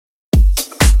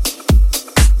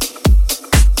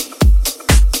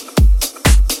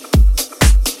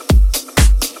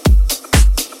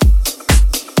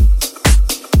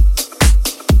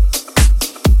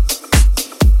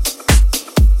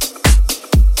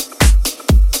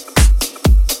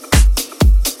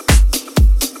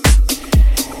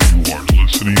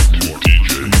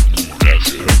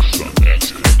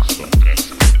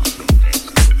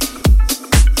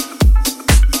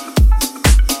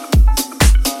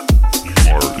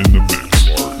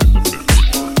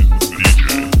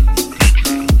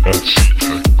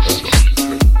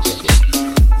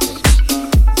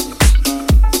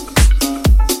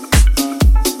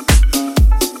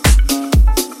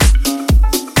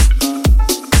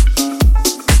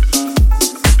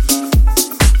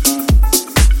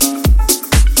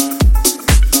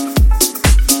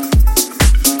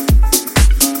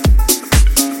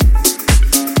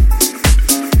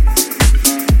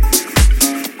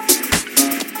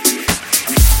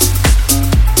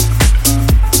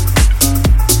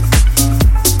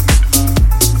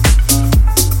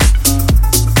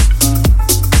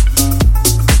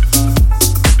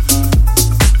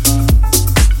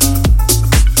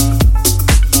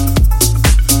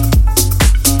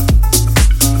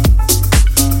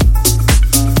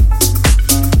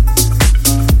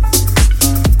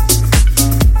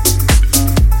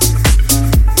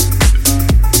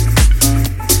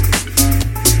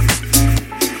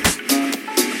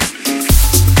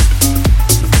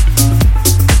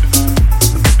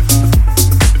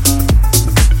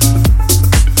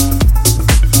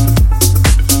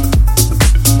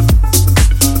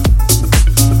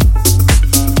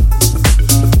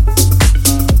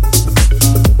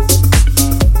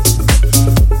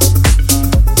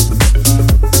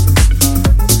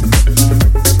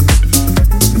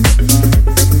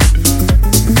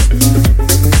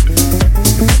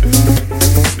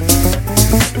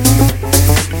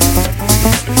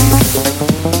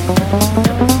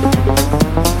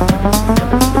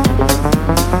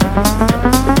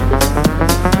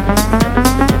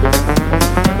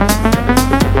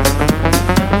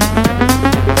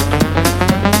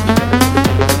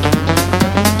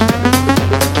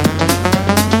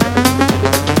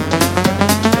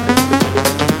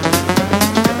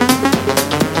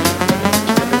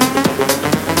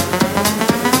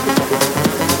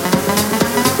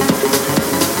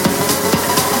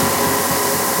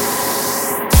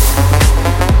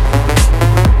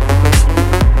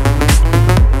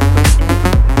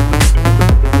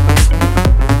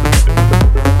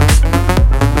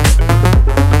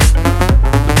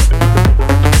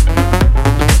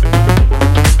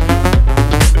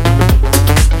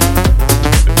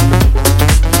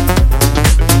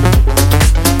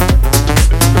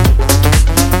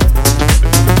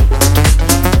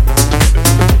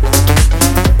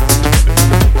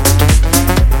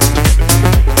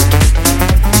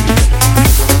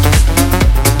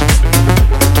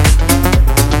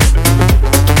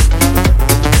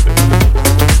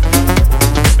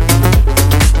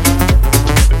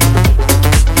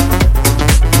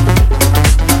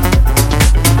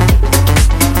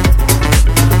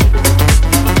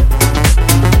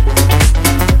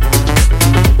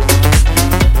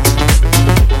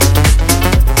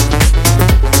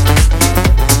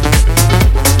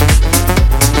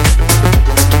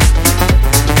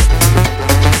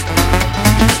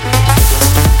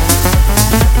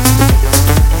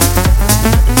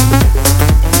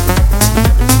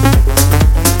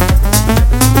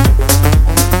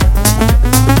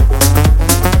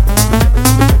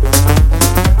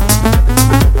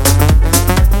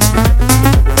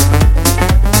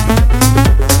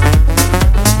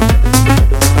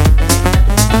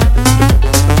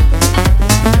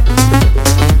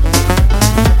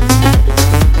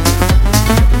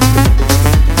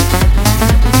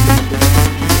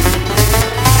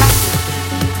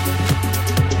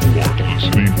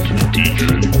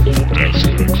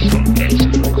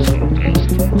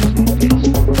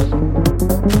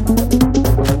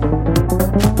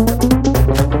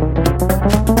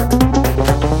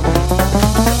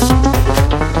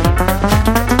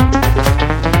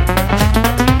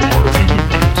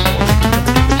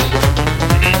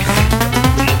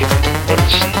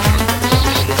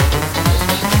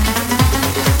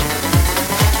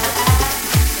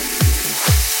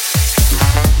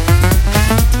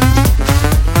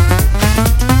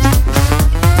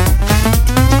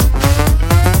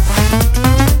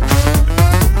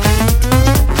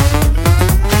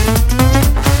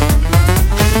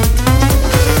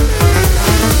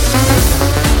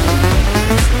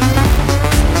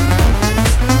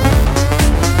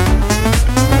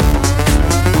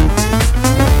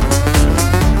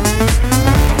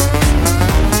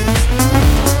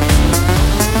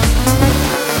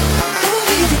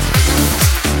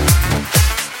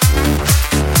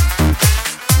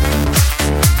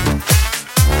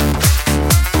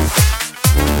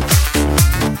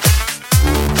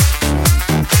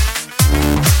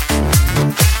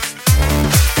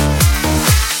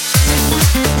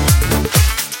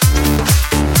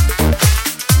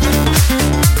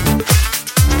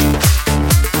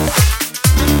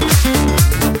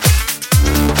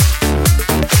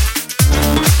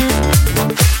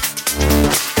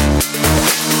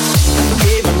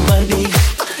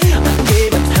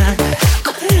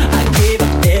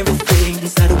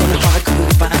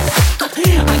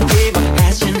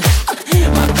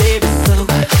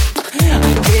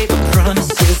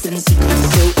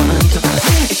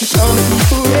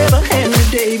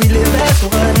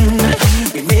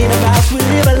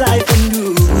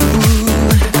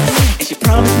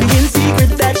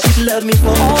love me for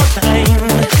all time.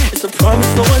 It's a promise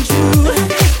so untrue.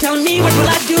 Tell me, what will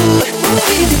I do? Who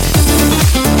is it?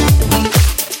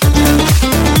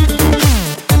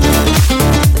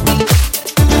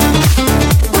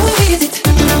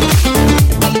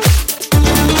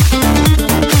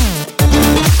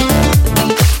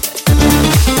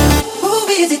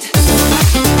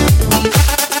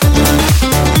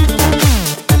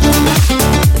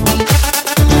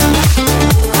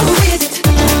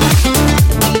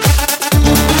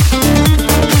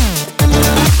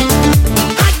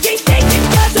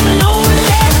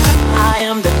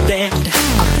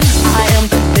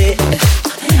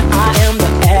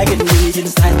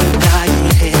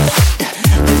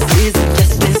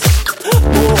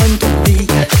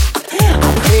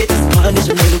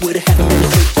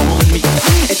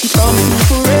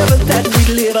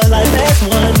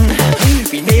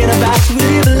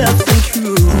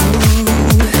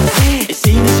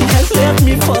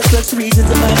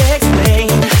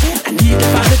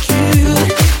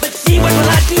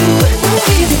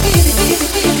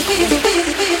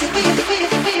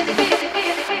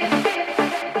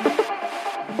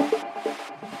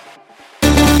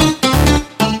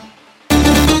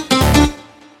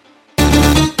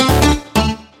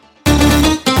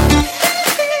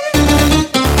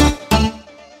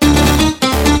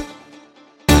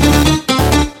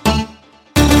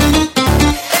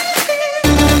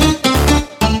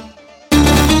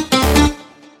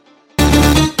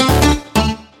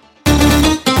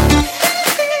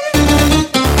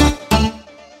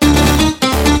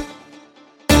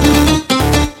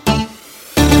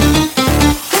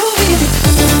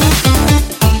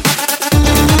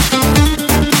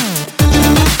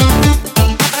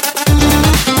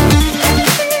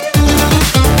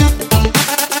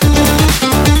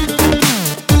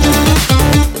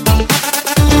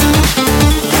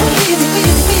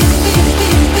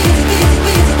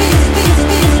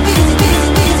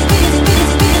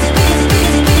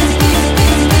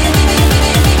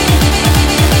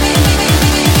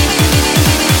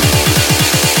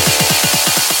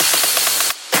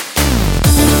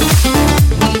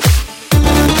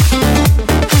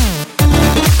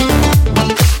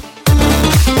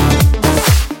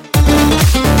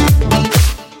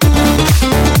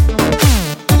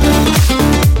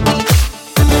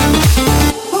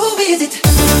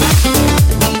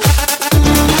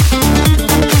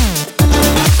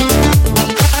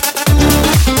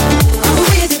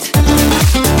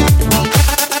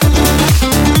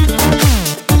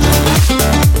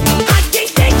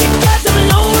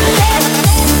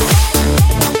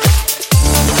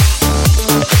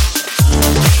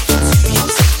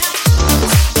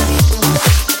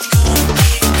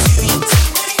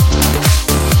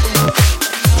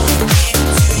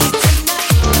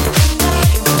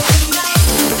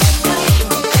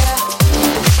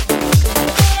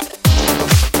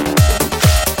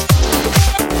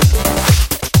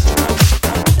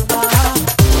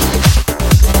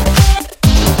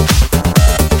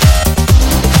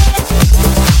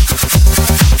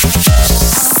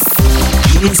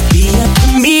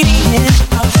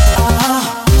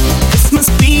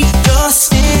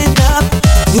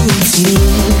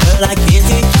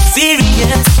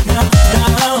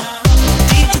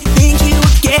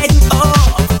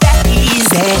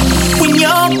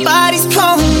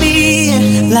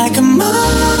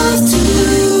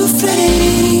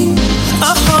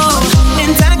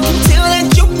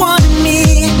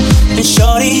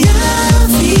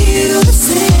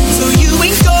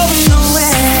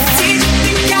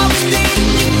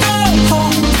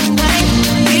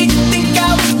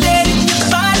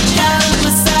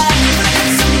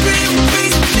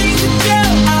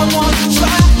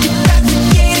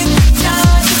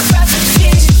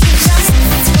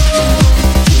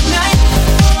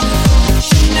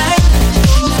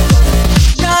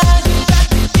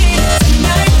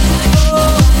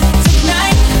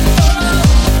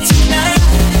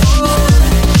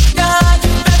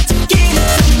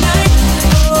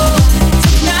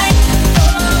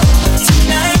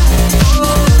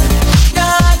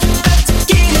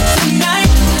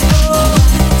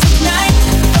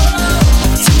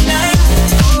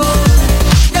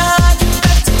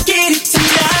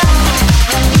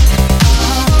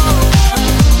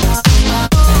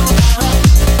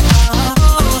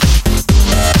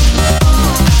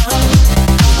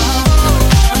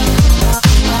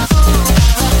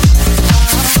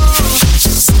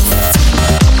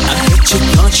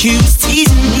 you was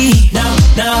teasing me.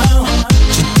 No,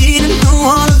 you didn't know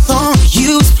all along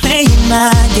you was playing my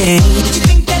game. Did you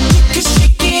think that you could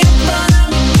shake it in front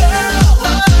of me, girl?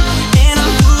 And I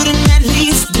wouldn't at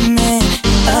least demand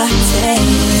a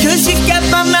taste. 'Cause you got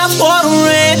my mouth watering.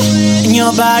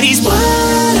 Your body's what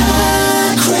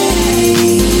I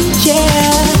crave,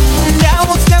 yeah. And I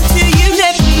won't stop till you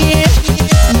let me in.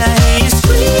 Now you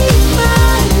scream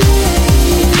my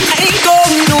name. I ain't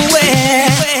going nowhere.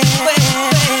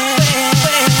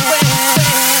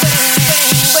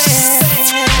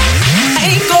 I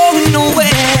ain't going nowhere.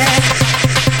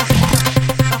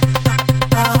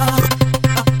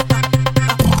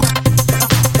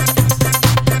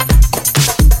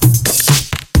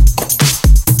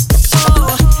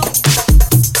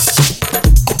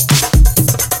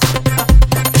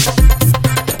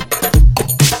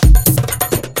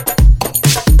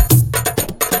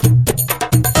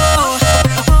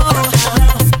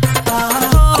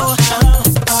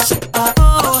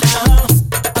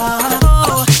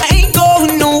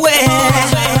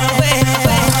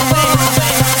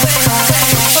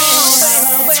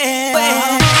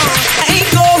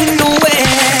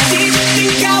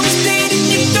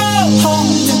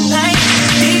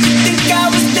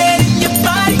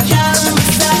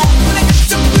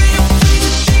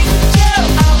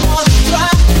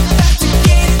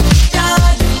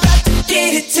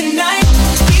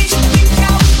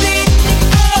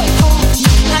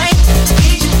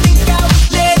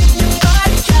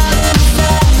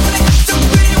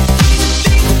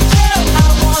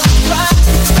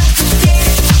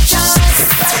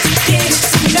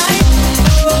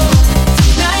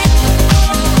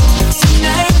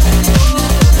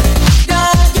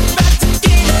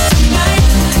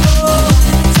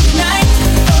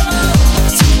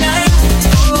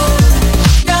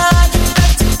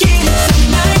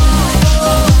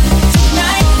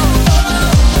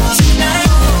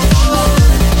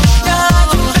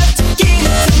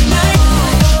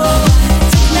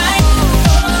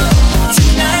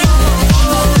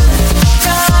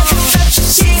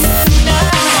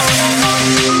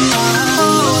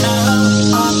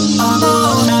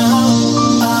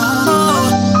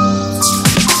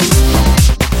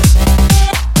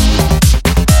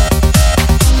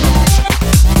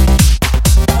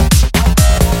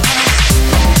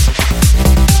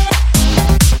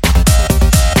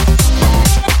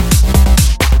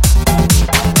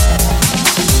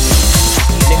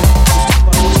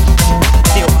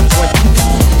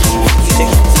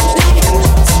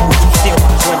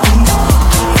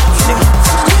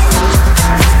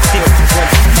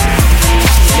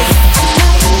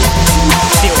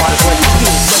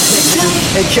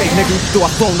 Though I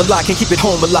phone a lot, can't keep it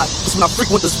home a lot. Cause when I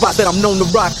frequent the spot that I'm known to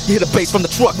rock, you hear the bass from the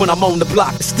truck when I'm on the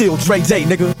block. It's still Dre Day,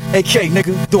 nigga. AK,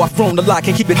 nigga. Though I phone a lot,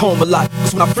 can't keep it home a lot.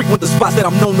 Cause when I frequent the spots that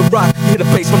I'm known to rock, you hear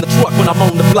the bass from the truck when I'm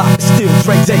on the block. It's still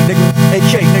Dre Day, nigga.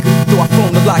 AK, nigga. Though I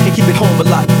phone a lot, can't keep it home a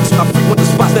lot. Cause when I frequent the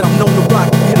spots that I'm known to rock,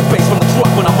 you hear the bass from the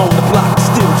truck when I'm on the block. It's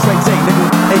still Dre Day, nigga.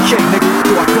 AK, nigga.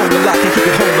 Though I phone a lot, can't keep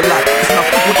it home a lot. Cause when I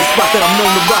frequent the spots that I'm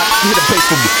known to rock, you hear the bass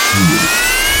from the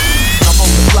when I'm on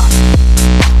the block.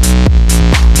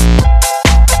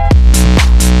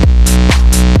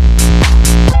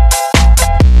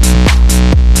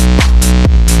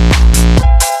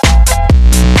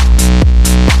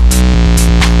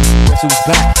 Who's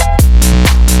back?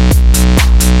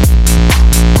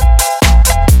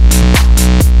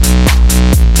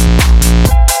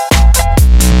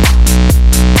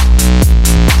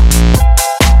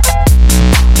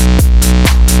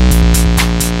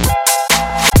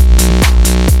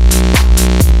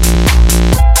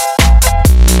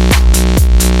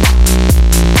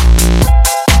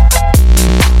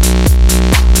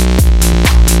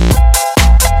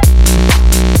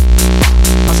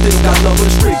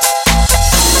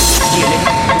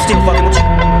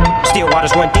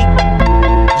 Run deep.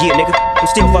 Yeah, nigga, I'm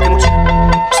still fucking with you.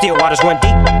 Still waters run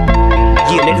deep.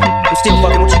 Yeah, nigga, I'm still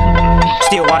fucking with you.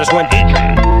 Still waters run deep.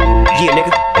 Yeah, nigga,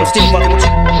 I'm still fucking with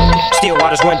you. Still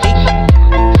waters run deep.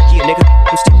 Yeah, nigga,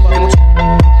 I'm still fucking with you.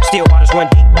 Still waters run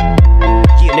deep.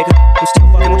 Yeah, nigga, I'm still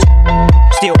fucking with you.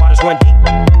 Still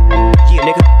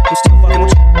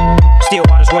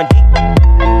waters run deep.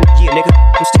 Yeah, nigga,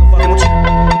 I'm still fucking with you.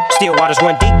 Still waters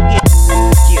run deep.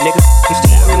 Yeah, nigga, I'm still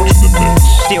fucking with you.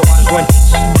 Still waters run deep.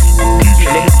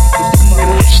 Yeah, nigga, I'm still fucking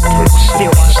with you.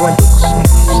 Still waters run deep.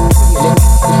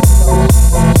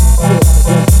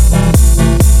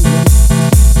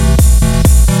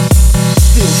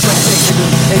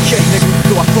 AK, nigga,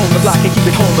 though I phone a lot, can't keep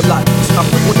it home a lot. So I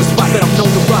frequent the spot that I'm known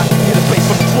to rock. Hear the bass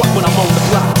from the truck when I'm on the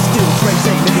block. Still Dre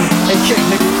Day, nigga. AK,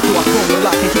 nigga, though I phone a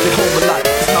lot, can't keep it home a lot.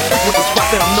 So I frequent the spot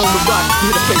that I'm known to rock.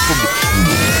 Hear the bass from the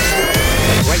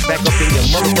right back up in your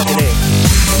motherfucking head.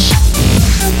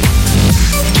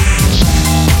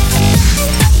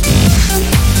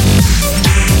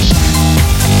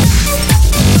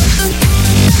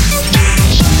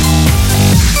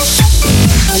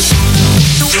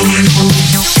 Doing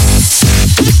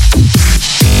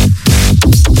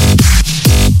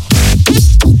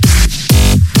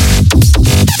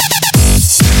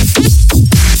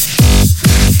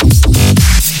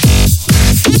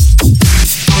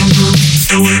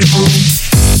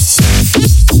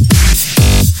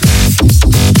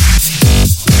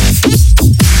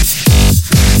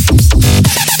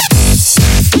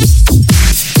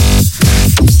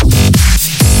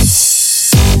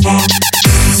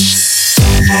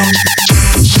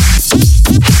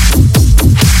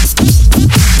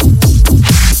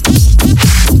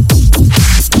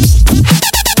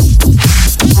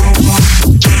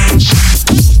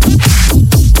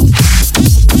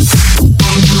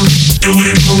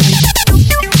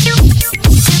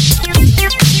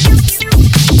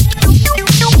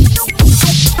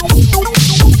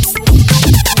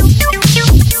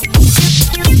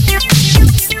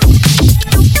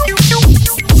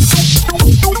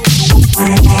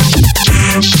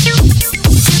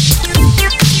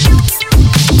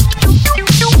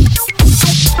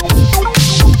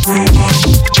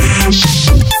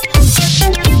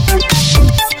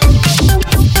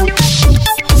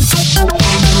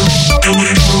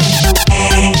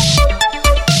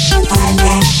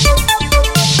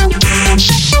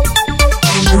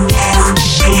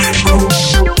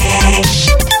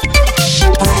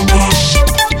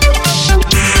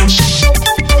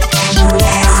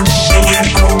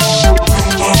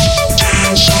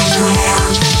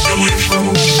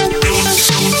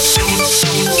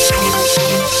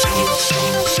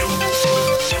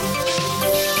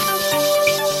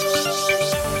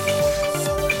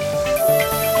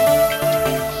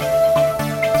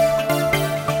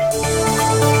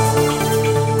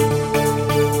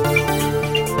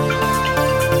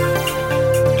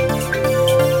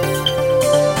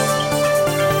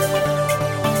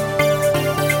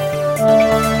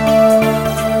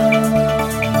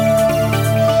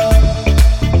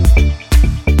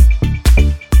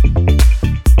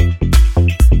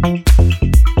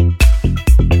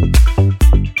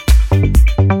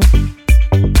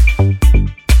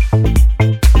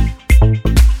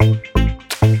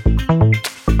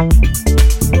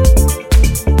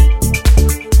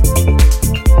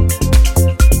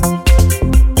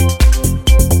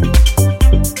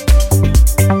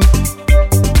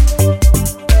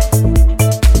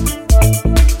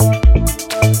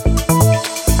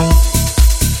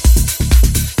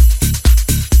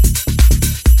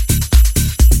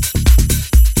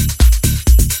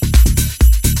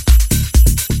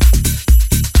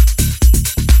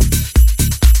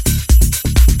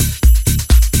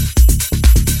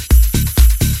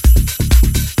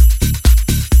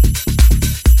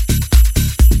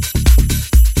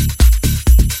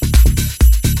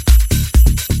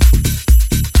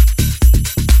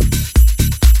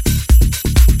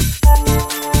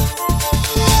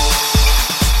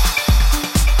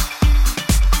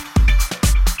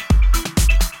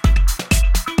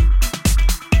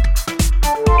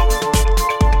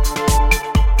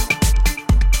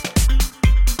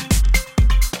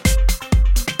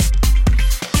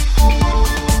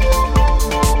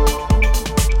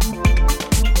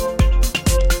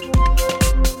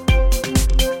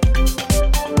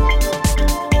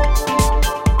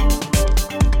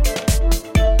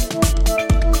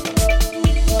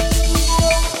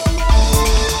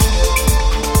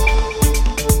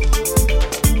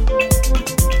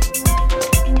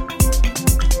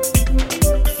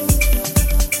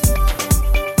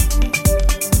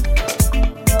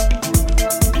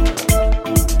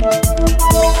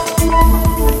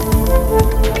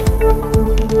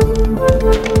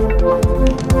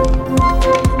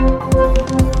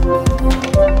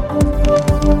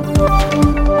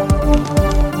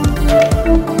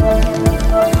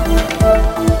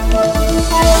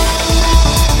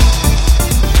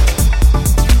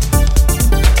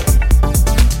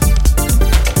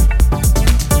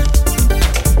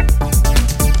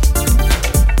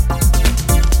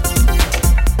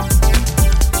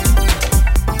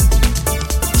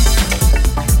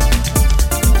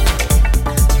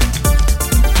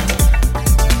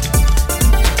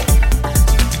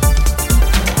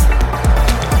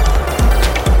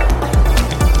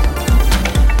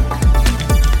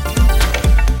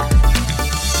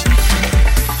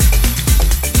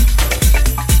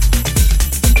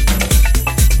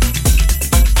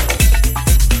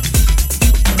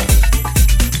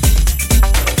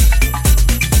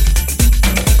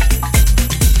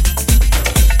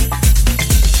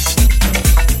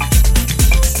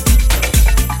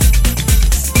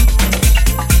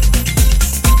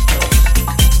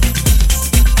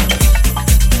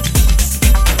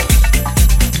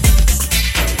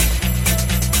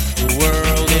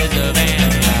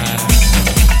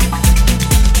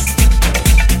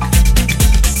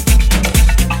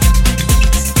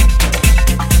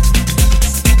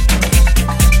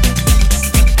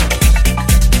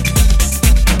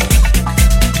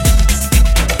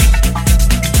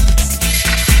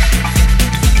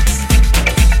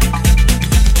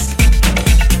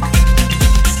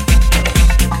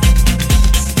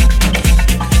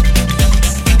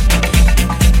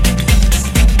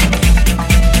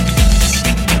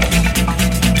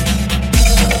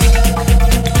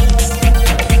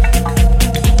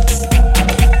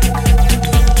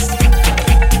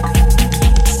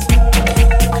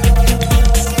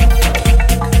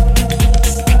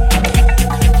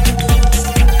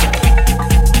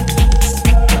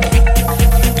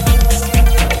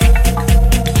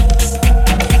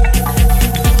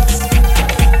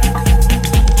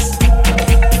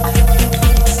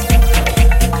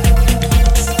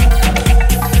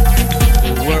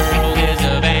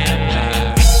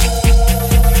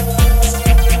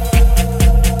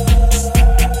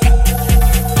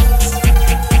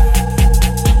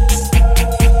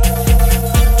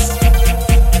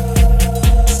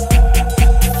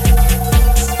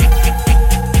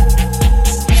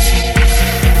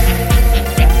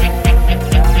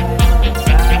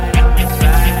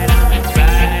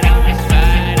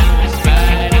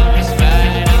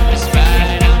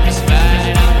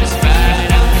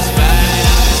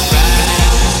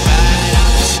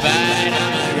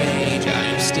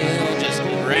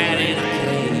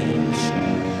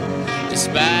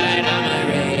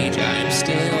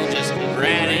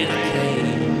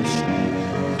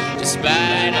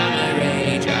Despite all my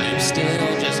rage, I am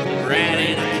still just a rat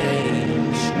in a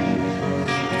cage.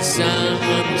 And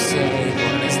someone will say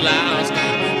what is lost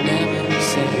can never be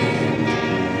saved.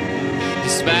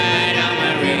 Despite all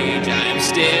my rage, I am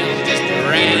still just a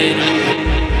rat in a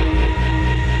cage.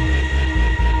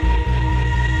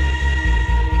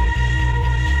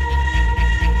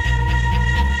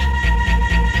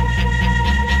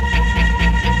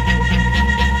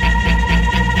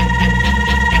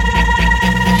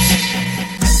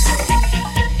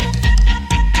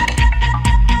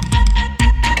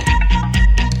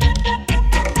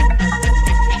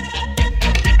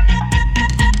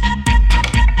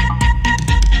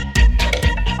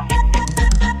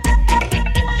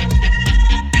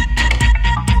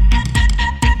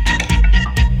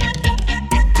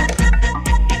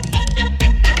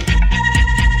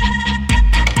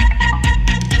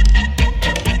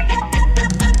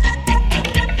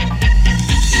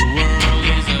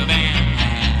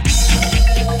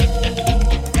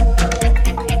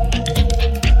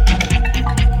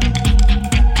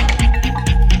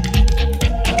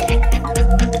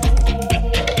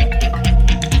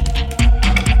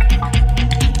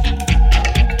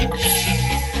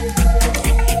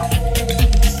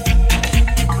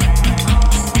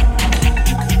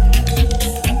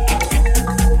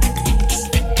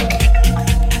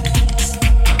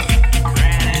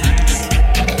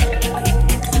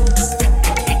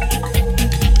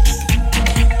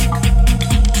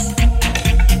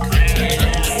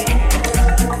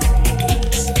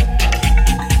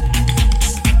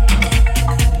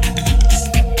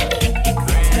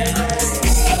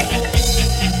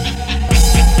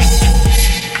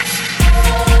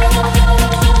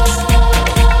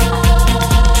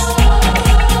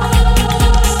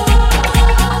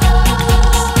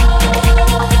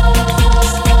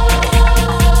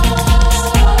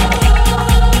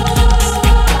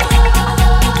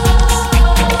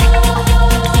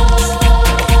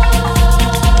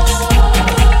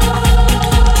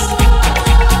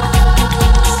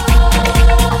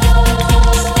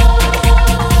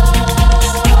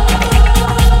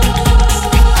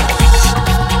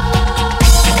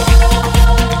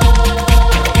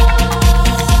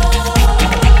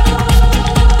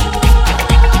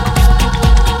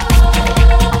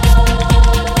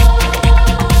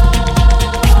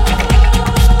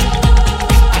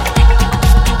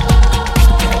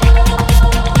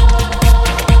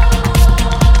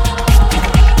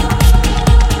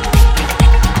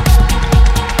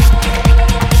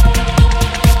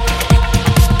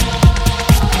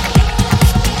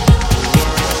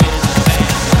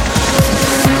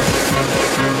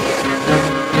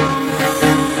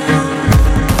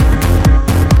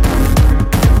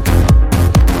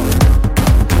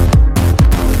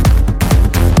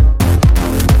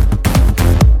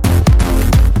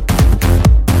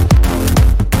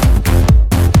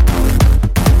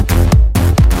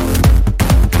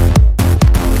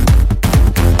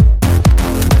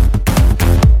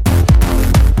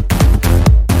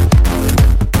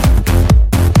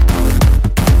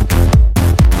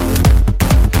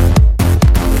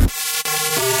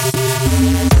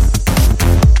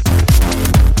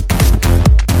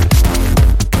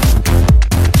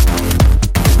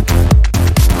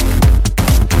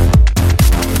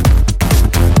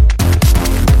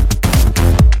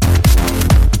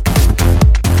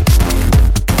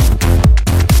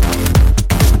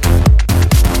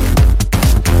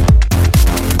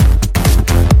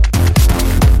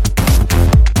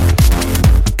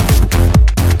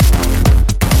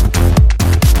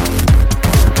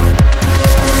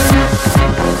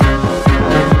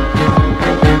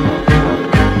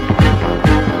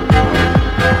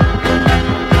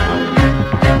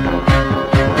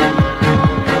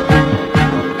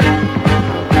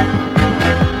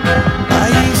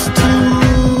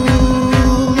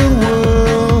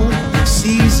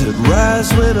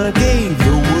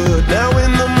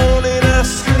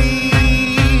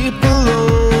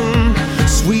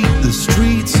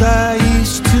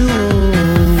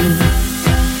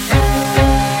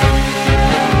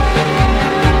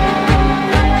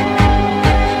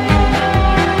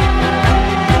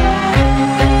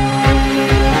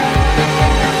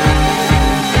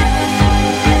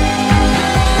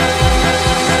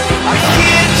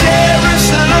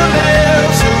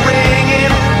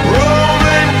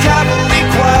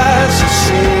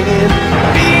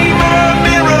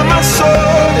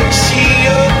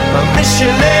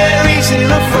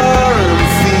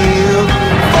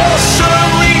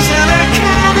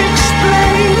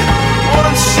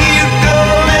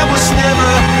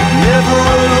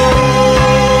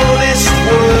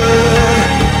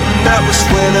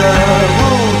 when I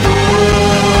ruled the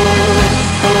world.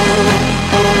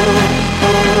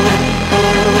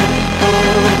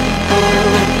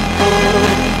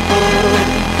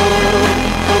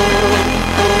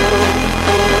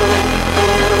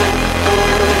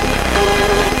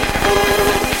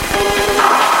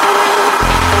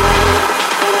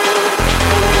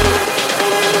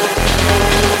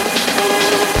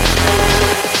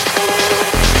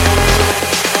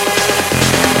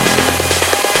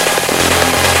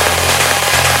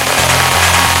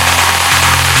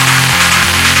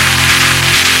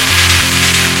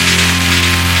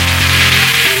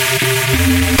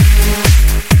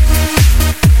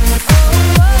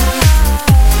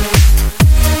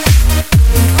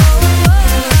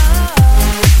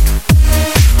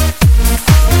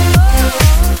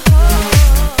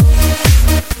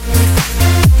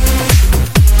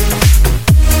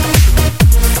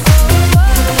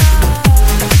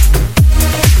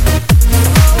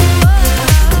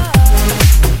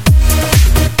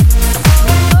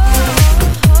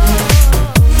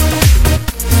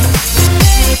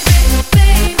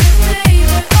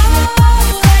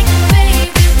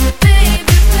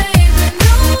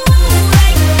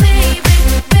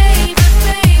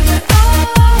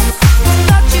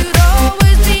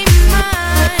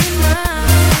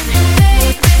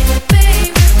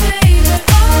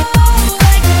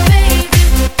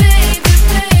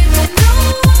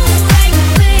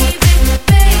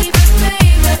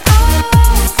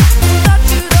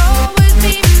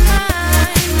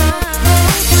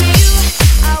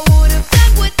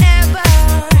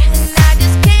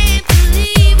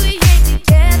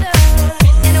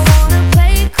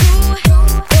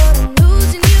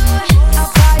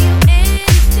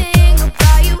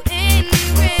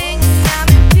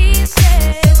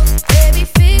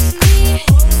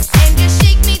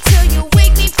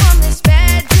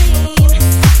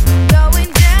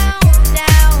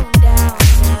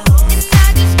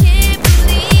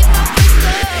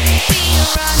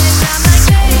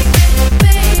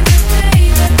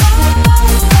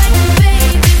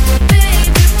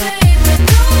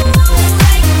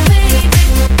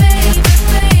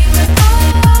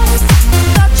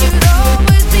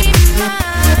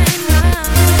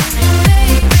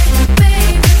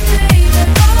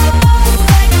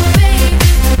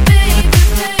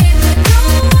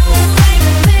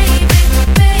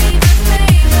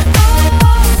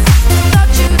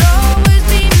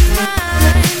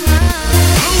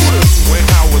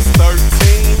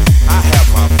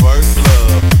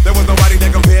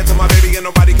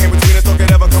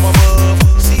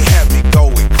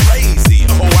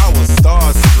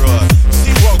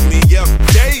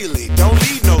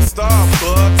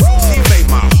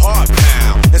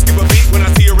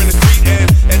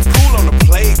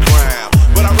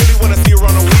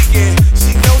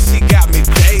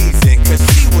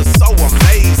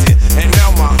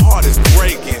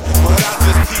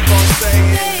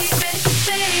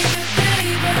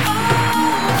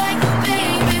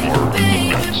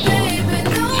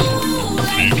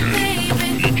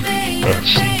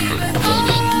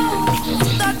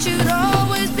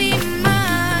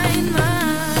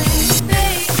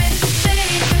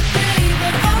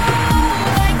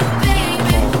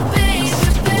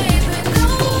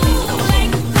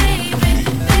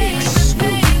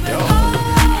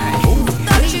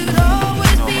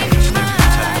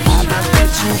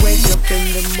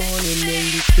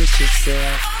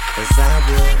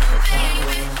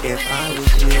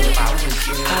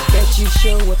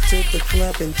 show up to the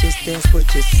club and just dance with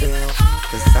yourself?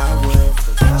 Cause I would,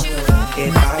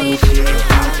 if I was you.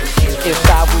 If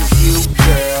I was you,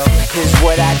 girl, here's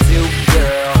what I do,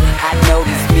 girl. I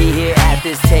notice me here at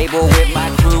this table with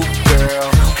my crew, girl.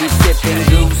 We sipping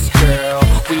goose, girl.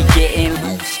 We getting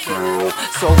loose, girl.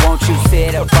 So won't you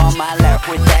sit up on my lap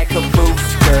with that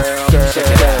caboose, girl?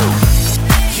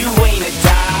 You ain't a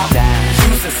dime,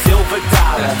 you's a silver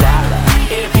dollar.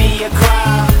 It'd be a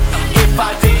crime if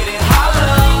I didn't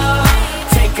holler.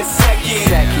 Take a second,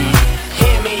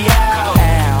 hear me out.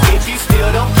 If you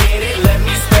still don't get it, let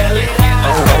me spell it out.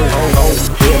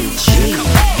 OMG,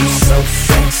 you so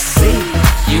sexy.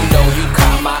 You know you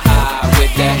caught my eye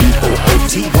with that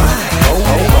OOTY,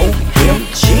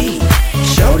 OMG,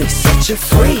 shorty such a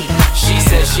freak. She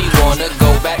said she wanna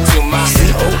go back to my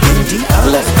CONDO.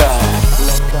 Let's go.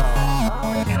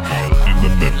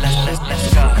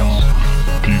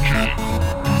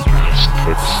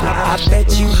 I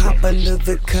bet you hop under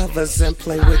the covers and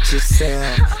play with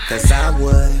yourself. Cause I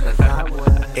would,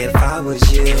 if I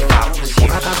was you.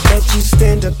 I bet you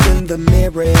stand up in the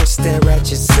mirror and stare at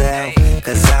yourself.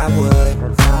 Cause I would,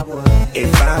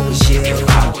 if I was you.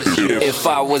 If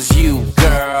I was you,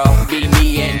 girl, be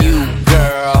me and you,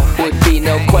 girl. Would be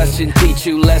no question, teach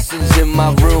you lessons in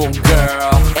my room,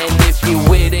 girl. And if you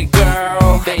with it,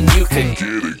 girl, then you can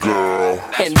get it, girl.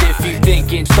 And if you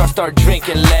thinking, start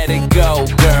drinking, let it go,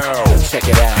 girl. Check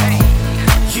it out.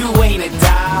 You ain't a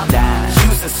dime,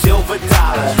 you's a silver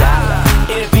dollar.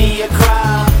 It'd be a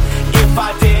crime if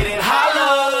I didn't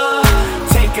holler.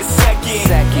 Take a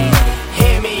second,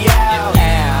 hear me out.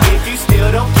 If you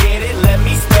still don't get it, let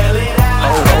me spell it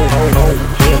out.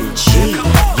 OMG,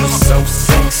 you so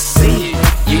sexy.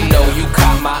 You know you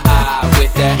caught my eye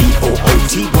with that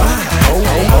OOTY,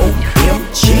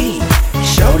 OMG,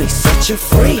 shorty such a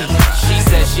freak. She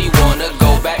said she wanna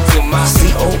go back to my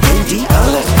CONDO.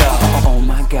 Oh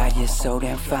my God, you're so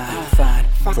damn fine, fine.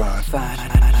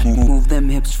 Move them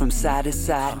hips from side to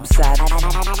side. I said,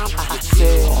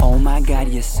 oh my God,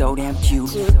 you're so damn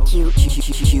cute.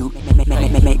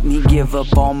 Make me give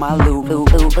up all my loot.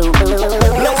 Let's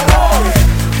go.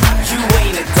 You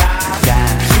ain't a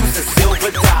dime, you's a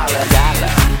silver dollar.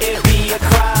 It'd be a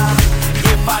crime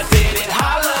if I didn't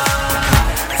holler.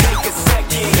 Take a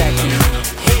second,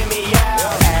 hear me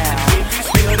out. If you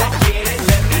still don't get it,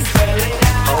 let me spell it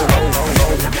out.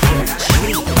 OMG,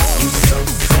 you so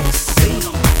sexy.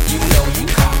 You know you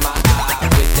caught my eye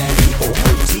with that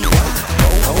OOTY,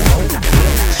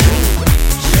 OMG,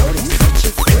 shorty such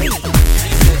a freak. She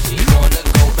said she wanna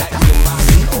go back to my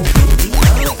CONDO.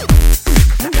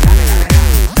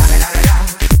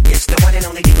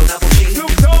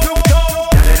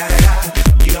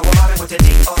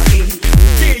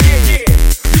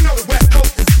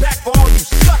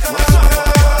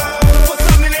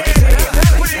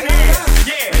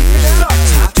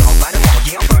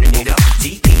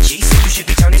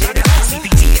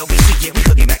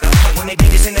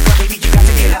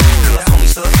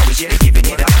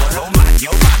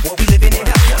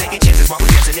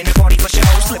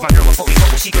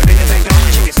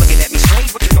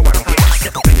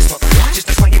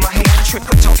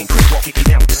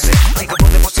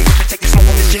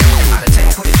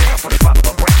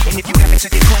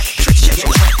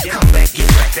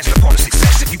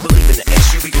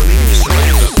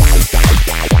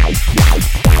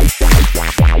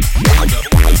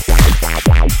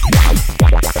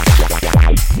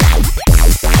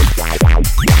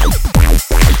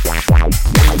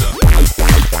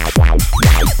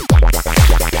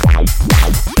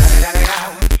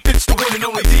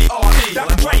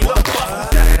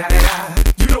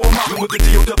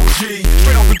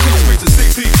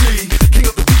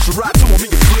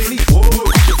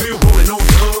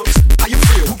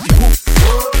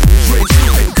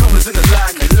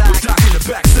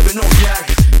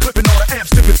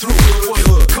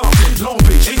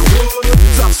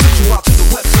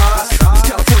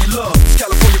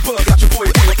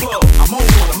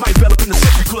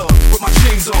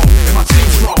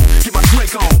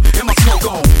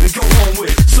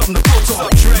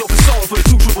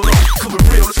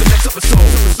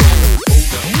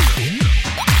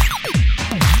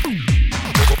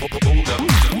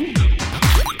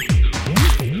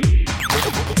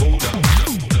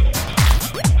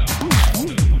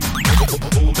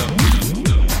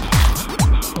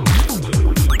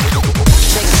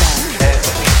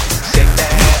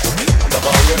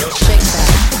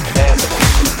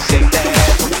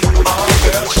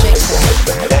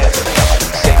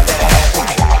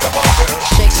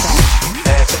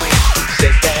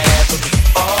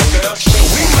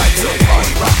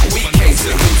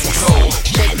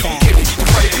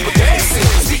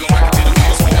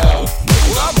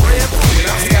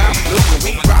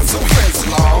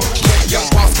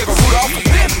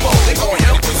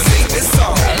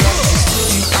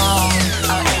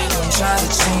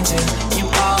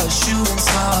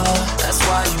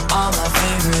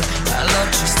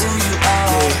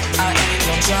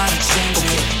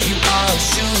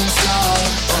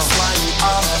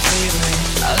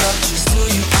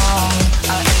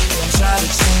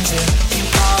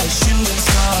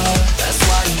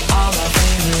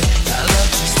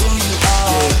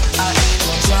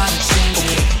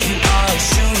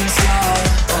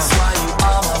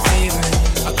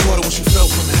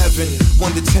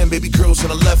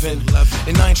 loving.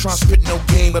 And I ain't trying to spit no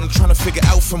game, but I'm trying to figure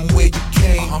out from where you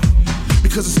came.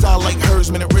 Because a style like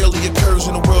hers, man, it rarely occurs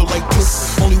in a world like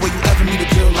this. Only way you ever meet a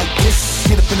girl like this.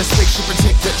 Get up in a spaceship and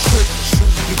take that trip.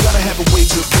 You gotta have a way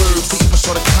with words to even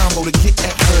start a combo to get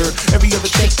at her. Every other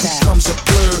thing becomes a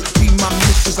blur. Be my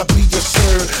missus, I'll be your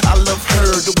sir. I love her,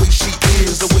 the way she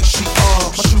is, the way she are,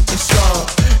 my shooting star.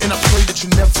 And I pray that you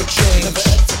never change.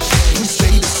 We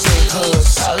stay the same,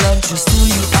 cuz I love just who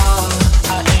you are.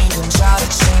 I ain't gonna try to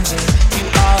change it. You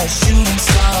are a shooting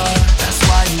star. That's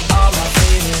why you are my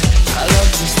favorite. I love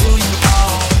just who you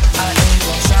are. I ain't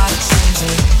gonna try to change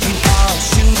it. You are a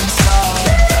shooting star.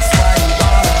 That's why you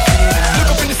are my favorite. Look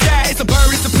up in the sky, it's a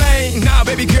bird, it's a plane. Nah,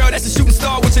 baby girl, that's a shooting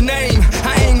star. What's your name?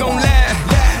 I ain't gon' lie.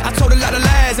 I told a lot of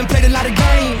lies and played a lot of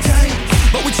games.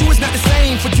 But with you, it's not the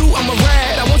same. For you, I'm a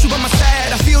rad. I want you by my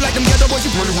side. I feel like them other boys.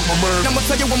 You running with my mind. I'ma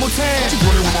tell you one more time. You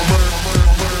running with my mind.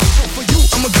 For you,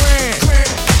 I'm a grand.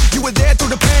 You were there through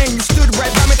the pain. You stood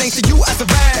right by me. Thanks to you, I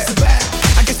survived.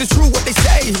 I guess it's true what they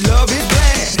say. Love is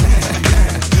blind.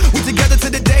 We together to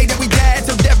the day that we die.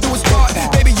 Till death do us part.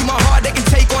 Baby, you my heart. They can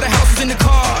take all the houses in the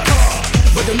car,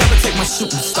 but they'll never take my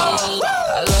shooting star.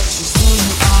 I love just who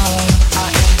you are. I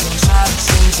ain't gonna try to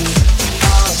change it. You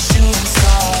are a shooting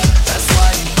star. That's why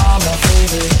you are my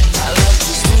favorite. I love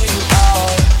just who you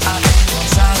are. I ain't gonna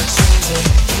try to change it.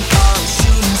 You are a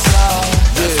shooting star.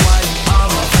 That's why you are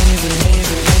my favorite.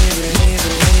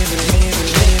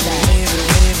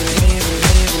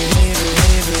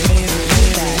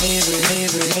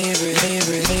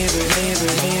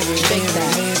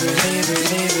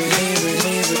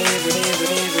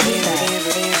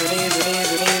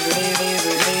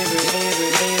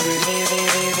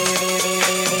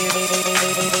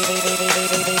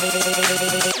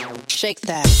 Shake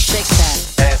that, shake that.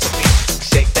 Ass for me,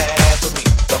 shake that ass for me.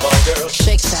 Come on, girl.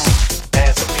 Shake that.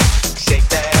 Ass for me, shake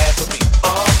that ass for me.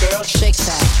 Oh, girl. Shake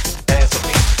that. Ass for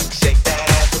me, shake that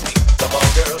ass for me. Come on,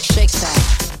 girl. Shake that.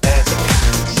 Ass for me,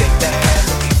 shake that ass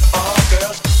for me. Oh,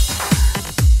 girl.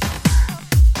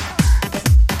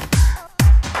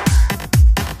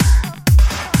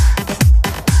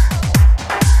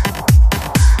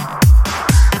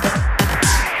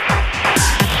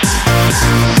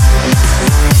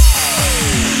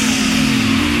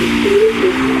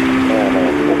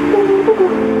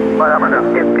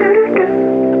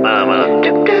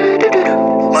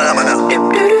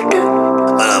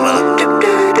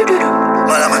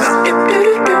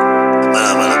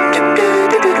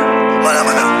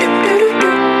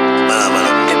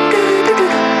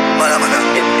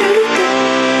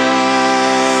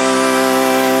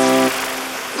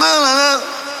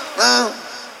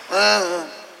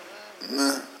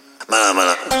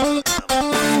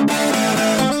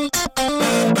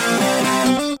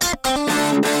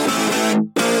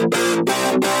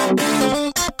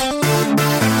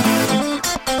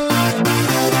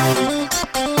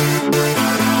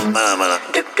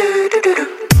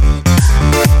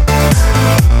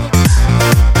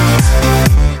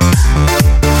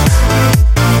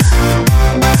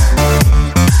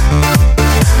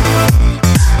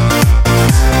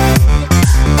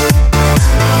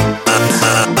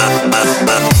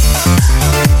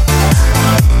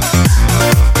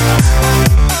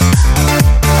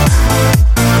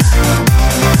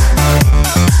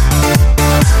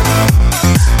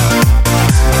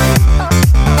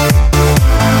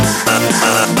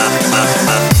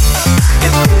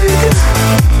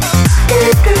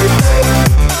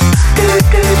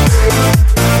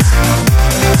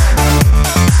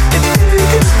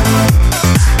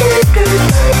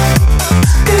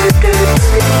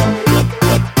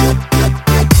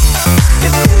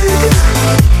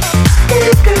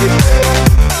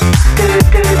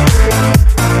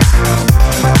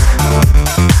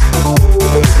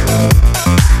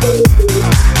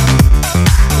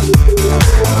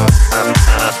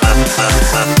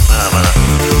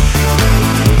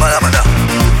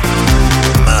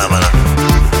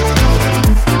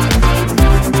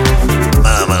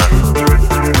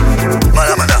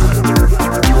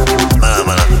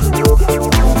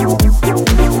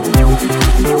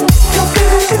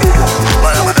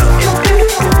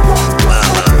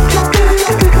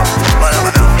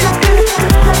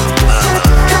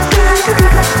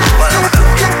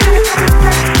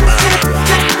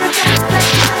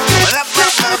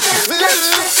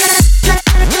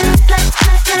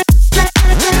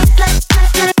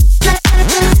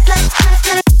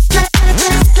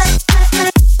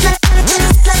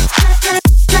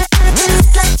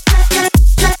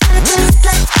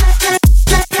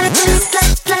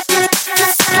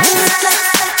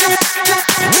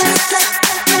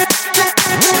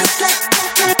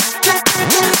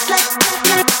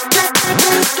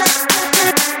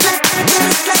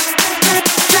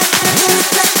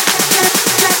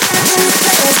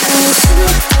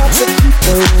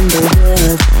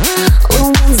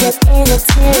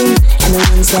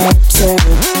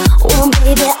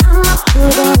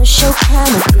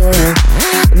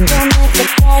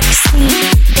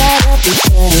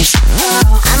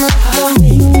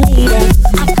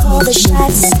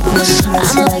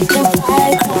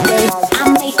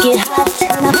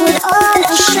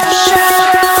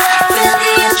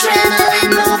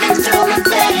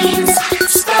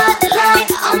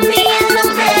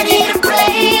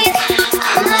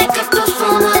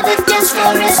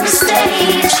 Christmas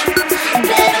stage.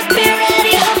 Better be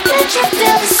ready, hope that you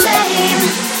feel the same.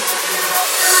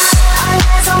 All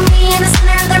eyes on me in the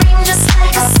center of the ring, just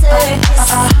like a circus.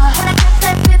 When I cut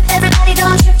that whip, everybody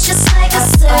gon' trip just like a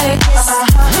circus.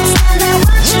 Stand there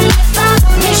watching me,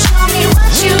 follow me, show me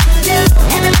what you can do.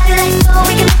 Everybody let go,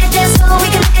 we can make a dance, go, we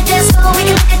can make a dance, go,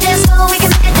 we can make a dance, go, we can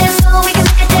make a dance, go, we can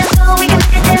make a dance, go, we can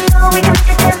make a dance, go, we can make a dance, go, we can make a dance, go, we can make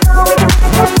a dance,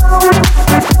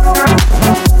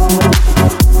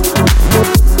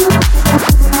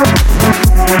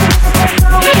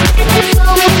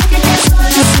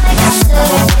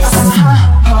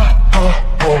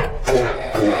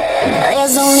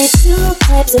 There's only two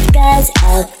types of guys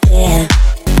out there.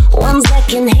 Ones that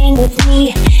can hang with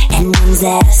me and ones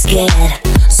that are scared.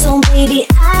 So baby,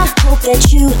 I hope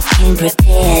that you came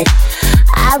prepared.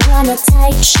 I run a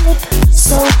tight ship,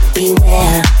 so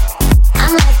beware.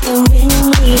 I'm like the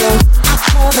ringleader, I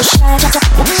call the shots.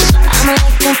 I'm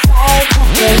like the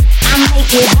firecracker, I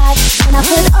make it hot when I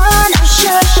put on a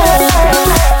show.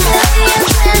 Feel the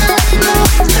adrenaline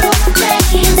moving through my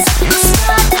veins.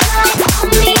 Start the light on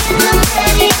me and I'm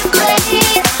ready to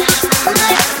blaze. I'm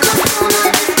like the moon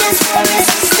on the dance floor is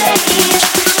the stage.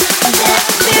 Better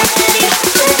be ready,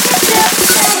 hope that you feel the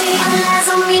same. All eyes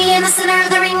on me in the center of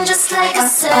the ring, just like a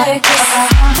circus.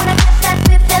 When I cut that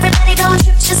whip, everybody gon'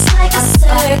 trip just like a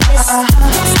circus.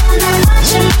 Stand there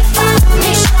watching me, follow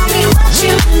me, show me what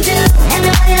you can do.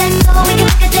 Everybody let go, we can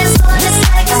make a dance floor just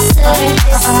like a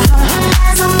circus. All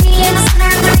eyes on me in the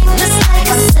center of the ring, just like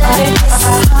a circus.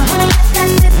 When I cut that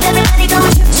whip, everybody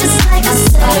gon' trip just like a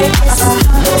circus.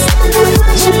 Stand there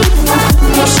watching me,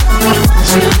 follow me, show me what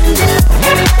you can do.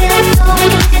 Everybody let go, we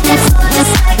can make a dance floor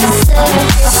just like a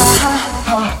circus.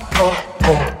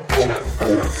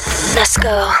 Let's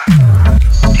go.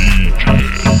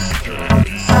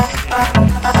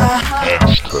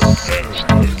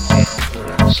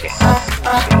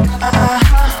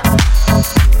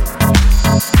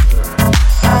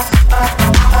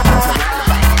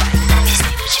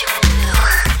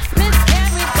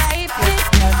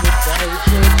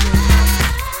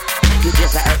 You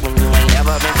just a earth when you ain't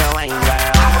never been to Wayne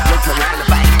World. Look around the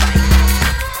bank.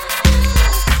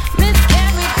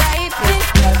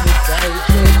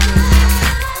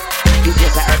 You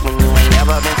just a earth when you ain't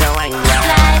never been to Wayne World.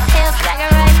 Slide, tail, swagger,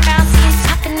 right, bounce, he's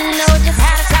talking to know just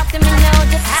how to talk to me, know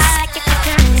just how I like it, you're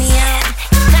turning me on,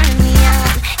 you're turning me on,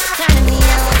 you're turning me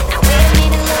on. Now wait a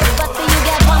minute, little buster, you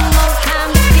got one more time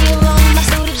to feel on my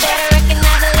booty. Better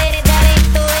recognize a lady, that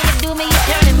ain't the way you do me, you're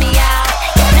turning me out,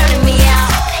 you're turning me out,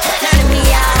 you're turning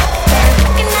me out. Better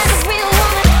recognize a real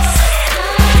woman.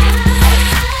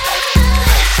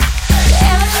 You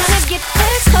ever tryna get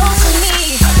this close to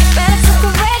me? You better to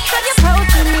correct how you're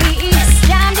approaching me.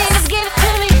 Down, Davis, give it to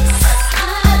me.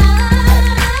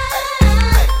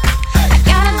 I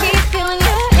gotta be feeling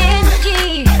your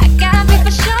energy. I gotta be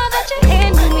for sure that you're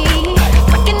into me.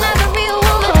 Recognize a real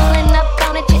woman. Pulling up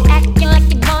on it, you're acting like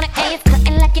you want it, and you're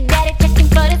stunting like your daddy checking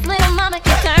for this little mama.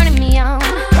 You're turning me on,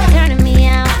 you're turning me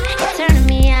out, you're turning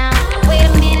me out. Wait a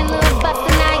minute, little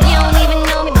buster, now you don't even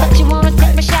know me, but you wanna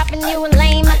take me shopping. You a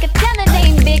lame, I can tell that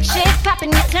ain't big shit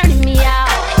popping. You're turning me out,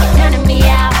 you're turning me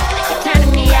out, you're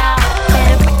turning me out.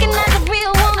 Better recognize a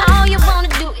real woman. All you wanna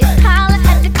do is holler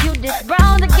at the cutest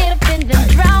bro to get up in them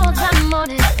drawers. I'm on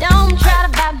this, don't try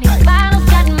to buy me bottles.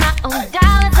 Got my own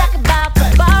dollars, I can buy the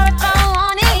bar if I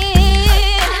want it.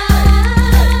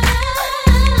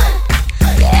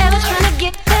 You ever tryna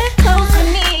get this close to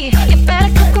me? You better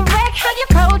correct how you're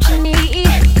approaching me.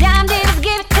 Damn, Davis,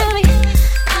 give it to me.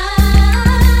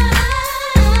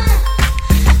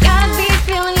 I gotta be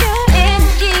feeling your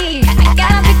energy. I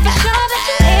gotta be for sure that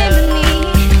you're into me.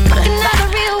 Another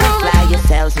real woman. Fly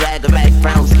yourself, swagger right,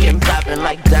 brown skin popping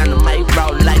like dynamite,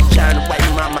 roll like China White,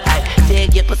 mama. I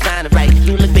did get persona right.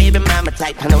 You look baby mama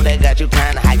type. I know that got you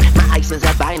trying to hype. My ice is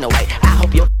albino white. I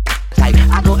hope you're tight.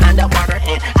 I go underwater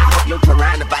and I hope you're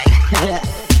piranha bite.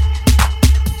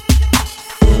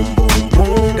 Boom, boom,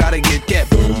 boom, gotta get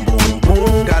boom, boom,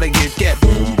 boom, gotta get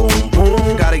boom, boom,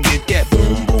 boom, gotta get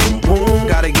boom, boom, boom,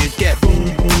 gotta get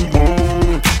boom, boom,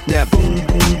 boom, that boom,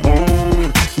 boom,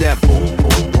 boom, that boom,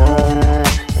 boom, boom,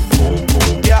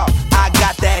 boom. Yo, I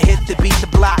got that hit to beat the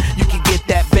block. You can get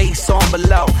that bass on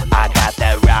below. I got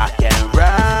that rock and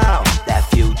roll, that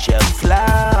future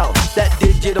flow, that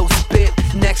digital spit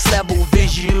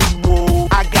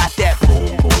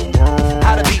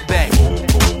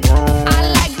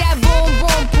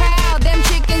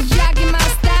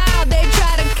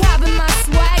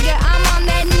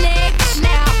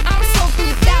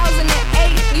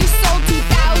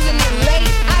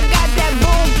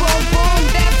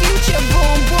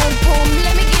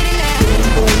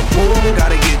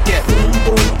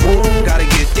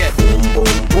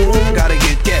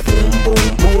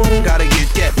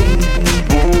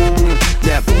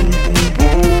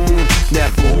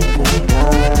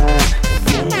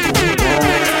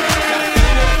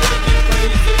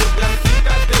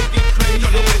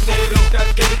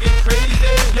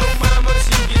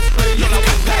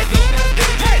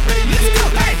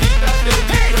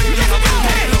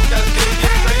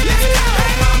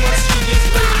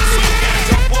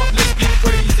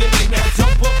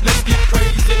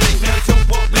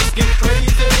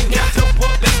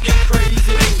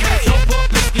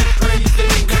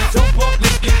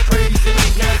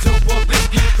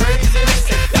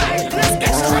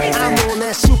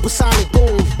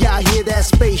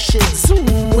spaceship zoom.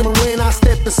 When I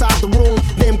step inside the room,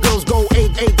 them girls go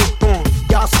 8-8.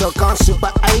 Y'all stuck on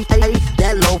Super 8,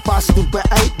 that low-fi stupid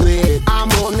 8-bit. I'm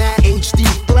on that HD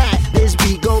flat, this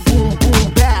beat go boom,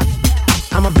 boom, bap.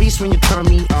 I'm a beast when you turn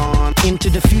me on. Into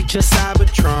the future,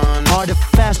 Cybertron. Harder,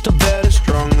 faster, better,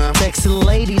 stronger. Sexy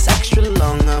ladies, extra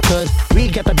longer. Cause we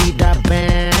got to beat that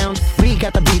bounce. We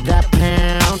got to beat that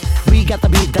pound. We got to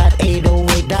beat that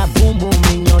 808, that boom, boom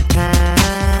in your town.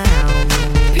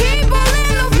 People in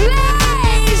the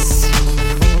place,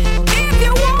 if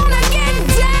you wanna get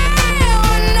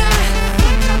down,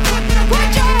 put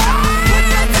your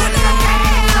hands in the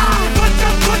air. Put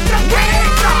your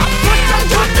hands up.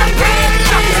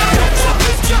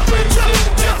 Let's get crazy.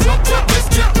 Let's get crazy. Let's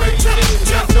get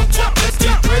crazy. Let's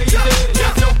get crazy. Let's get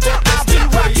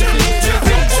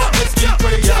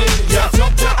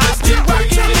crazy.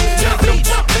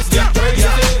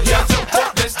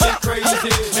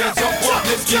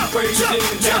 Let's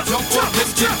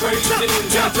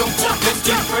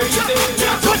get crazy. Let's get crazy. Let's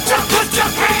get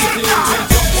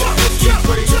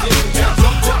crazy.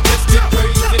 Let's get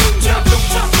crazy. Let's get crazy. Let's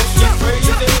get crazy.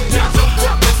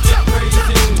 Let's get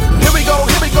Here we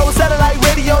go, satellite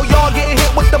radio, y'all getting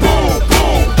hit with the boom,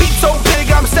 boom. Beat so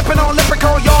big, I'm stepping on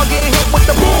leprechaun, y'all getting hit with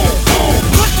the boom, boom.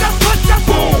 Put the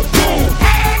boom, boom.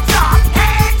 Hands up,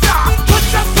 put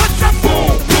the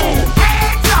boom, boom.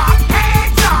 Hands up.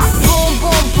 Boom,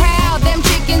 boom, proud. Them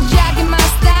chickens jogging my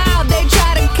style. They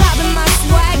try to copy my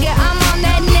swagger. I'm on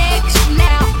that next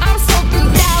now. I'm sold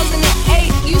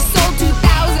 3008. You sold 2000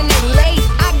 late.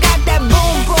 I got that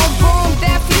boom, boom, boom.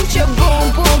 That future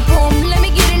boom, boom, boom. Let me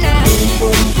get it now.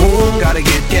 Boom, boom, gotta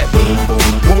get boom,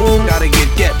 boom, boom, gotta get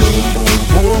boom, boom,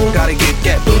 boom, gotta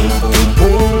get boom, boom,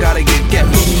 boom, gotta get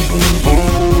boom, boom,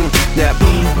 boom, that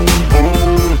boom, boom,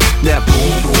 boom, that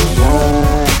boom, boom,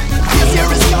 boom. This here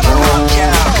is gonna rock ya.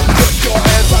 Put your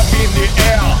hands up in the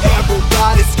air.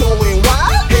 Everybody's going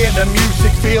wild. Hear the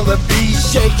music, feel the beat.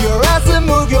 Shake your ass and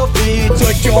move your feet.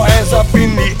 Put your hands up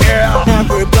in the air.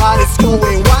 Everybody's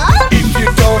going wild. If you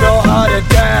don't know how to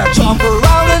dance, Jump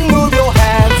around and move your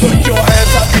hands. put your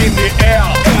hands up in the air.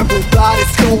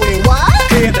 Everybody's going wild.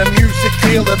 Hear the music,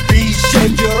 feel the beat.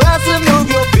 Shake your ass and move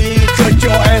your feet. Put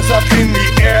your hands up in the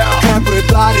air.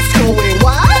 Everybody's going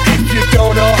wild. If you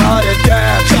don't know how to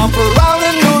dance, Jump around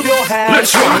and move your hands.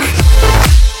 let's rock.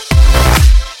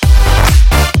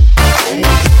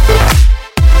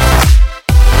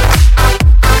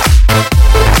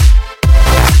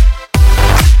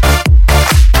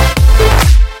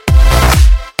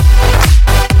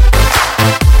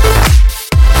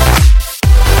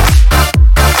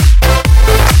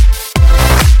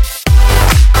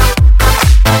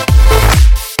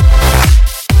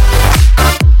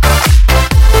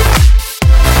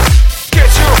 Get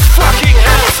your fucking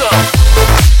hands up.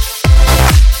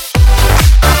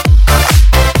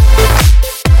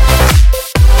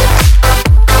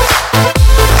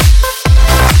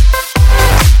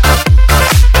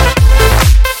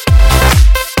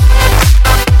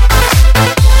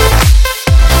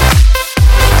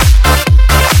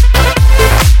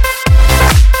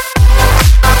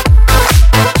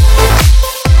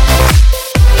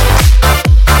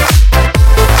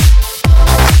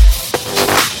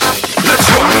 Let's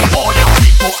rock. All you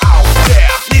people out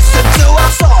there, listen to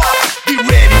our song. Be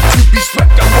ready to be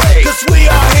swept away, 'cause we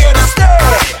are here to stay.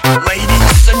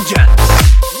 Ladies and gents,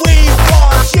 we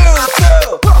want you to.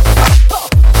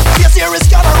 This here is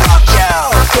gonna rock ya.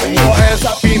 Put your hands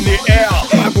up in the air.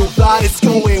 Everybody's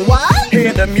going wild.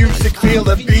 Hear the music, feel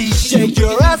the beat. Shake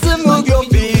your ass and move your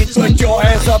feet. Put your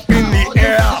hands up in the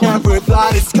air.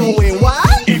 Everybody's going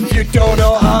wild. If you don't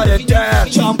know how to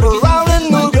dance, Jump around and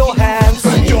move your hands.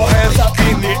 put your hands up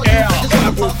in the air.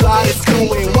 Everybody's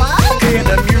going wild. Hear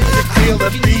the music, feel the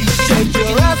beat. Shake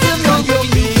your ass and move your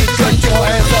feet. Put your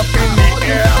hands up in the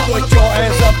air. Put your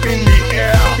hands up in the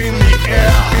air. In the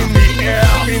air. In the air.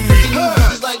 In the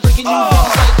air.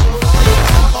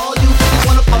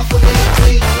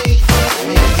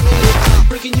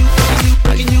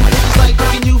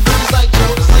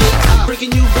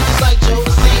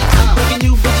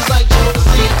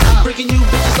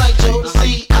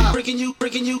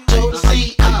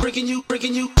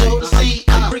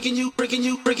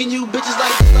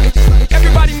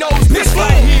 Everybody knows this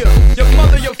right here. Your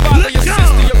mother, your father, your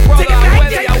sister, your brother,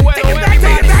 whether you're well or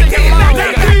everybody sing along.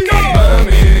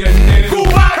 Mami, el negro.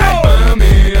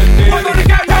 Mami, el negro.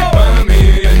 Mami,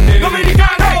 el negro. Mami,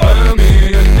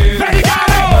 el negro.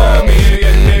 Mami,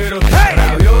 el negro.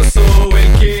 Rabioso el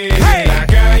que en la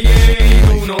calle y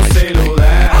tú no se lo das.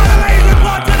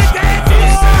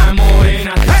 Esa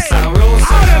morena está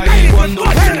sabrosa y cuando tú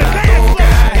la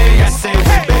tocas ella se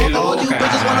vuelve loca.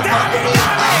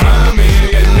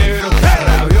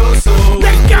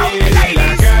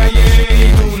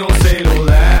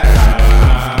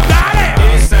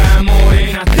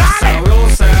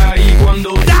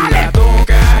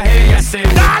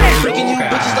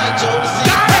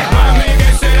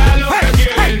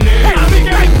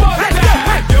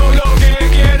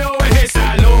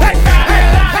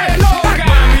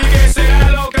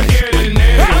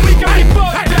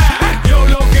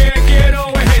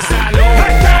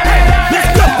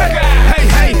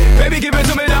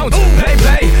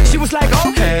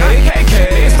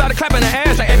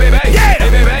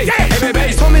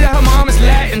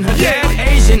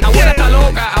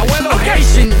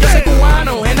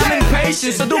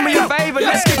 So do me a favor,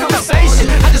 let's get conversation.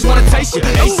 I just wanna taste you.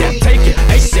 ASAP, take it.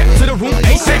 ASAP to the room.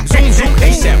 ASAP, zoom, zoom.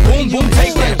 ASAP, boom, boom,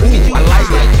 take that. Ooh, I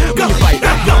like it. When you fight,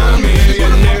 mami,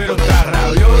 el negro está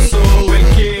rabioso. Él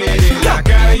quiere la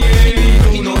calle y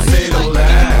tú no se lo das.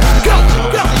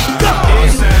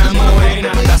 Esa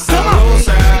morena está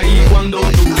sabrosa y cuando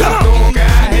tú la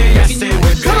tocas ella se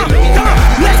vuelve loca.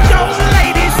 Let's go,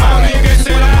 ladies. Mami, que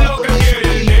será lo que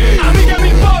quiere el negro. A mí que me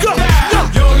importa.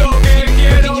 Yo lo que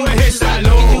quiero es esa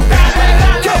loca.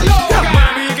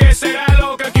 Mami, que será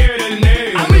lo que quiere el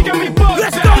negro. A mí que me importa.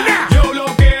 Let's go now. Yo lo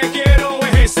que quiero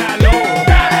es esa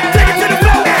loca. Take it to the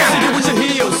floor now. See you with your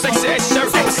heels, sexy ass shirt.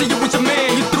 I see you with your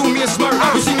man, you threw me a smirk.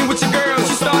 You see me with your girl,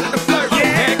 she started to flirt.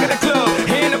 Back of the club,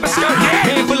 hand up a skirt.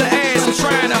 Hand full of ass, I'm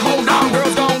trying to hold on.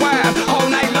 Girls gone wild all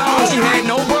night long. She had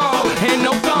no bra and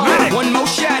no thong. One more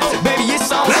shot, baby,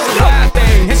 it's on. It's a wild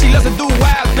thing, and she loves to do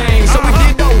wild things. So we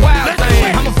did the wild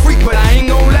thing. I'm a freak, but I ain't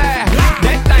gon' lie.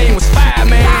 That thing was fire,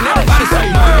 man. Everybody say,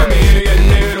 mami, el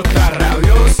negro está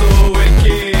rabioso. Él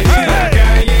quiere la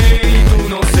calle y tú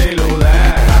no se lo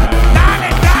das.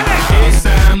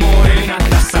 Esa morena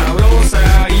está sabrosa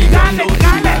y cuando tú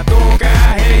la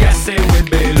tocas ella se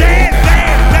vuelve loca.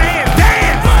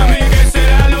 Mami, que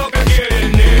será lo que quiere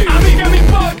el negro. A mí que me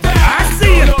importa.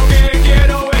 Yo lo que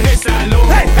quiero es esa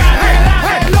loca.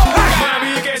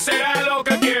 Mami, que será lo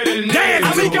que quiere el negro. A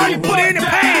mí que me importa.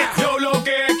 Yo lo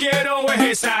que quiero es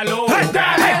esa loca.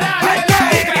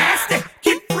 Get nasty,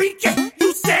 get freaky,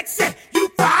 you sexy, you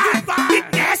fine. Get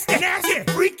nasty, get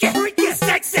freaky, you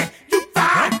sexy, you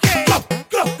fine. Go,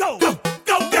 go, go, go,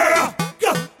 go, girl.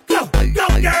 Go, go, go,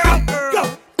 girl. Go,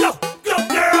 go, go,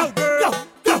 girl. Go,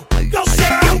 go, go,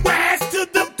 shake your ass to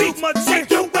the beat. Shake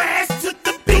your ass to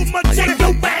the beat. Shake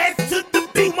your ass to the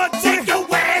beat. Shake your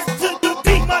ass to the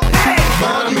beat.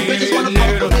 Mami, el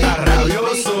negro está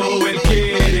rabioso. Él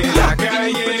quiere la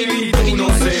calle y tú no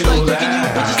se lo das.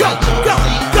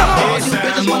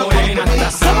 Esa morena está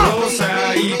sabrosa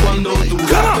y cuando tú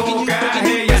la tocas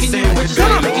ella se vuelve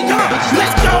loca.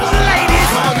 Let's go, ladies.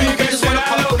 Mami, que será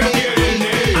lo que quiere el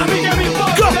negro. A mí que me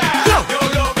importa. Yo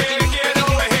lo que quiero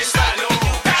es esa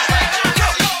loca.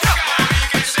 Mami,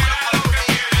 que será lo que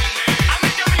quiere el negro. A mí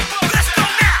que me importa.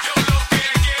 Yo lo que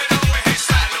quiero es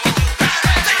esa loca.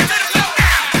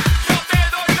 Yo te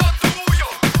doy lo tuyo,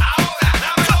 ahora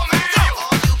dame lo mío.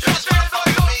 Yo te doy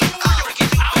lo tuyo,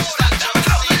 ahora dame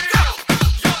lo mío.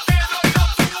 Yo te doy lo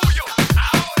tuyo,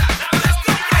 ahora dame lo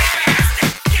mío.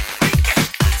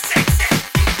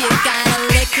 You gotta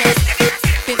lick it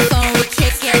before we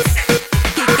kick it.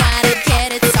 You gotta get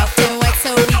it soft and wet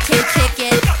so we can kick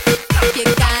it. You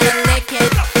gotta lick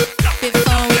it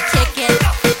before we kick it.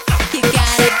 You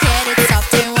gotta get it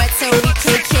soft and wet so we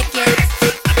can kick it.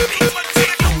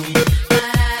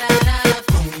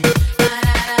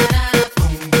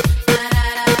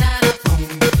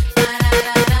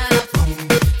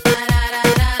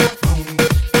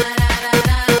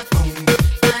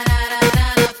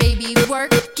 Baby,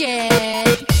 work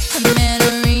it. I met a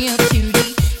real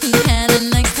cutie. He had a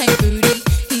nice tight booty.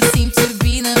 He seemed to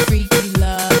be the freaky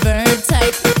lover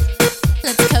type.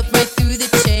 Let's cut right through the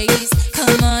chase.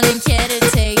 Come on and get a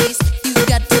taste. You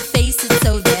got to face it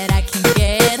so that I can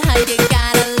get high. You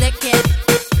gotta lick it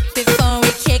before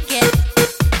we kick it.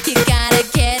 You gotta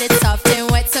get it soft and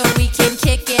wet so we can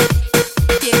kick it.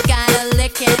 You gotta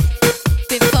lick it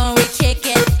before we kick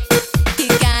it. You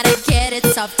gotta get it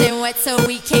soft and wet so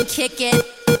we can kick it.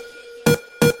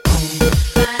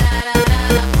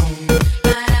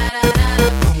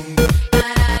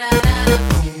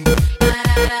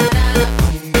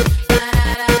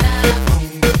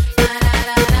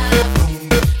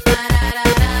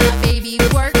 Baby,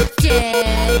 work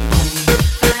it.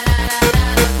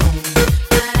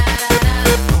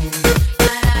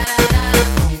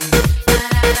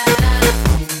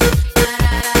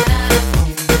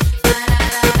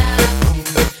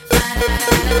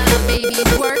 Baby,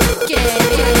 work it.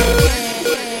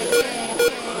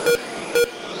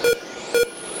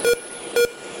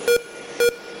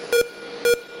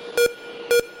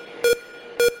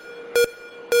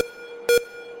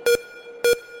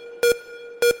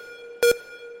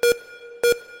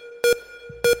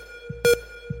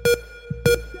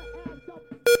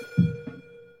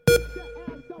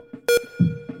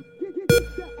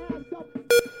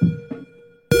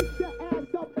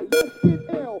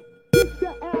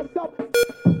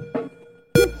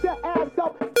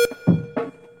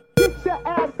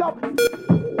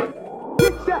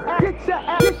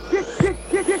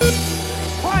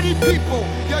 Party people,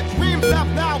 your dreams have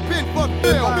now been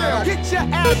fulfilled. Get your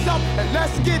ass up and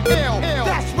let's get ill.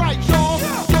 That's right, y'all.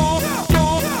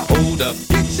 Hold up.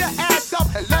 Get your ass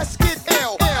up and let's get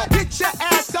ill. Get your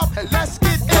ass up and let's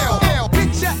get ill.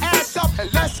 Get your ass up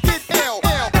and let's get ill.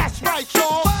 That's right,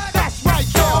 y'all. That's right,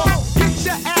 y'all. Get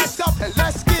your ass up and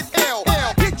let's get ill.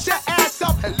 Get your ass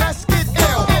up and let's get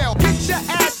ill. Get your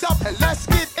ass up and let's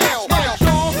get ill.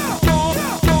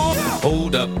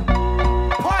 Hold up.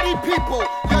 Party people,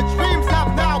 your dreams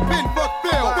have now been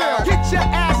fulfilled. Get your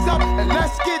ass up and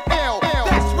let's get ill.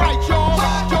 That's right, y'all.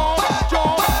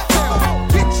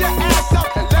 Get your ass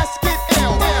up and let's get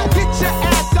ill. Get your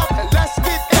ass up and let's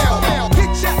get ill.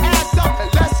 Get your ass up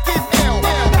and let's get ill.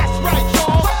 That's right,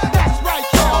 y'all. That's right,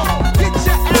 y'all. Get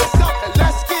your ass up and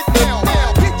let's get ill.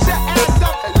 Get your ass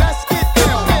up and let's get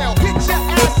ill. Get your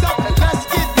ass up and let's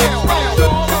get ill.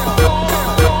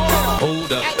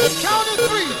 Hold up. At the count of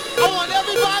three, I want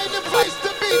everybody in the place to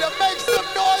be to make some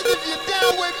noise if you're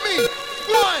down with me.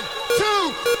 1,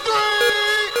 2, 3.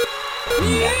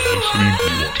 You are listening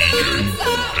to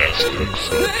AsTecSun.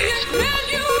 Can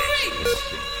you reach?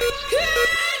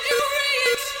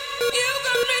 You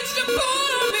can reach the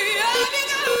bone of me. All you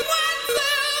gotta want to.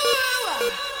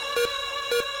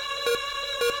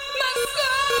 My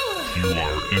soul. You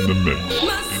are in the mix.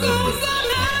 My soul's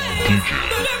alive.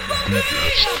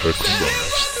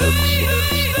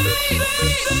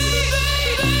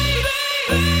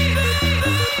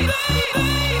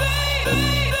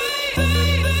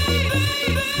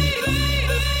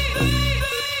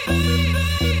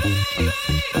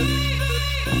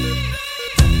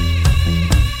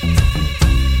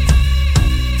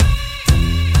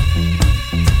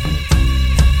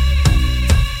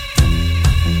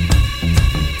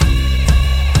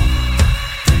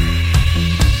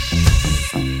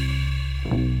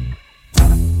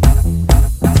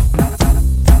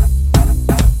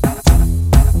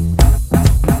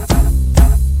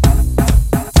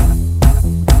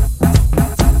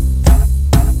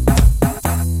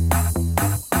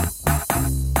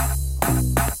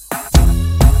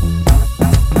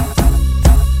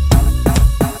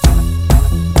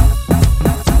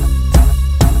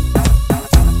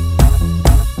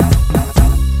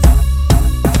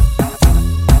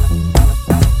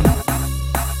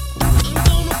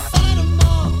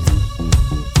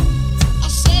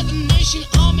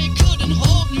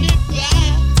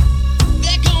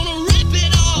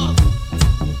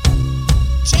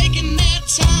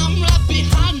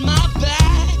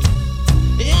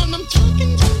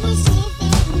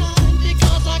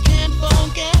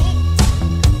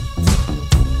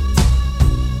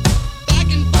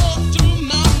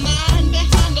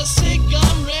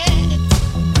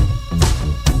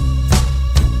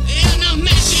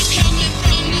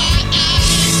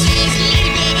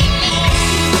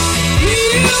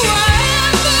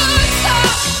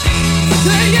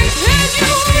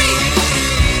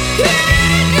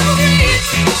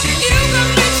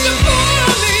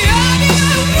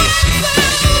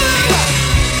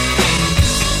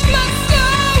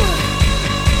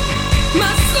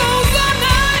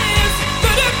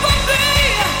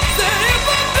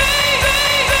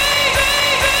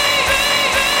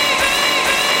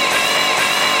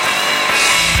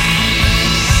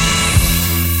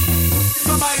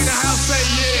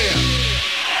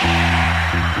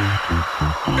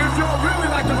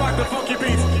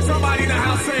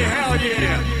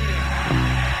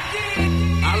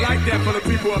 For the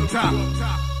people up top.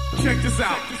 Check this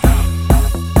out.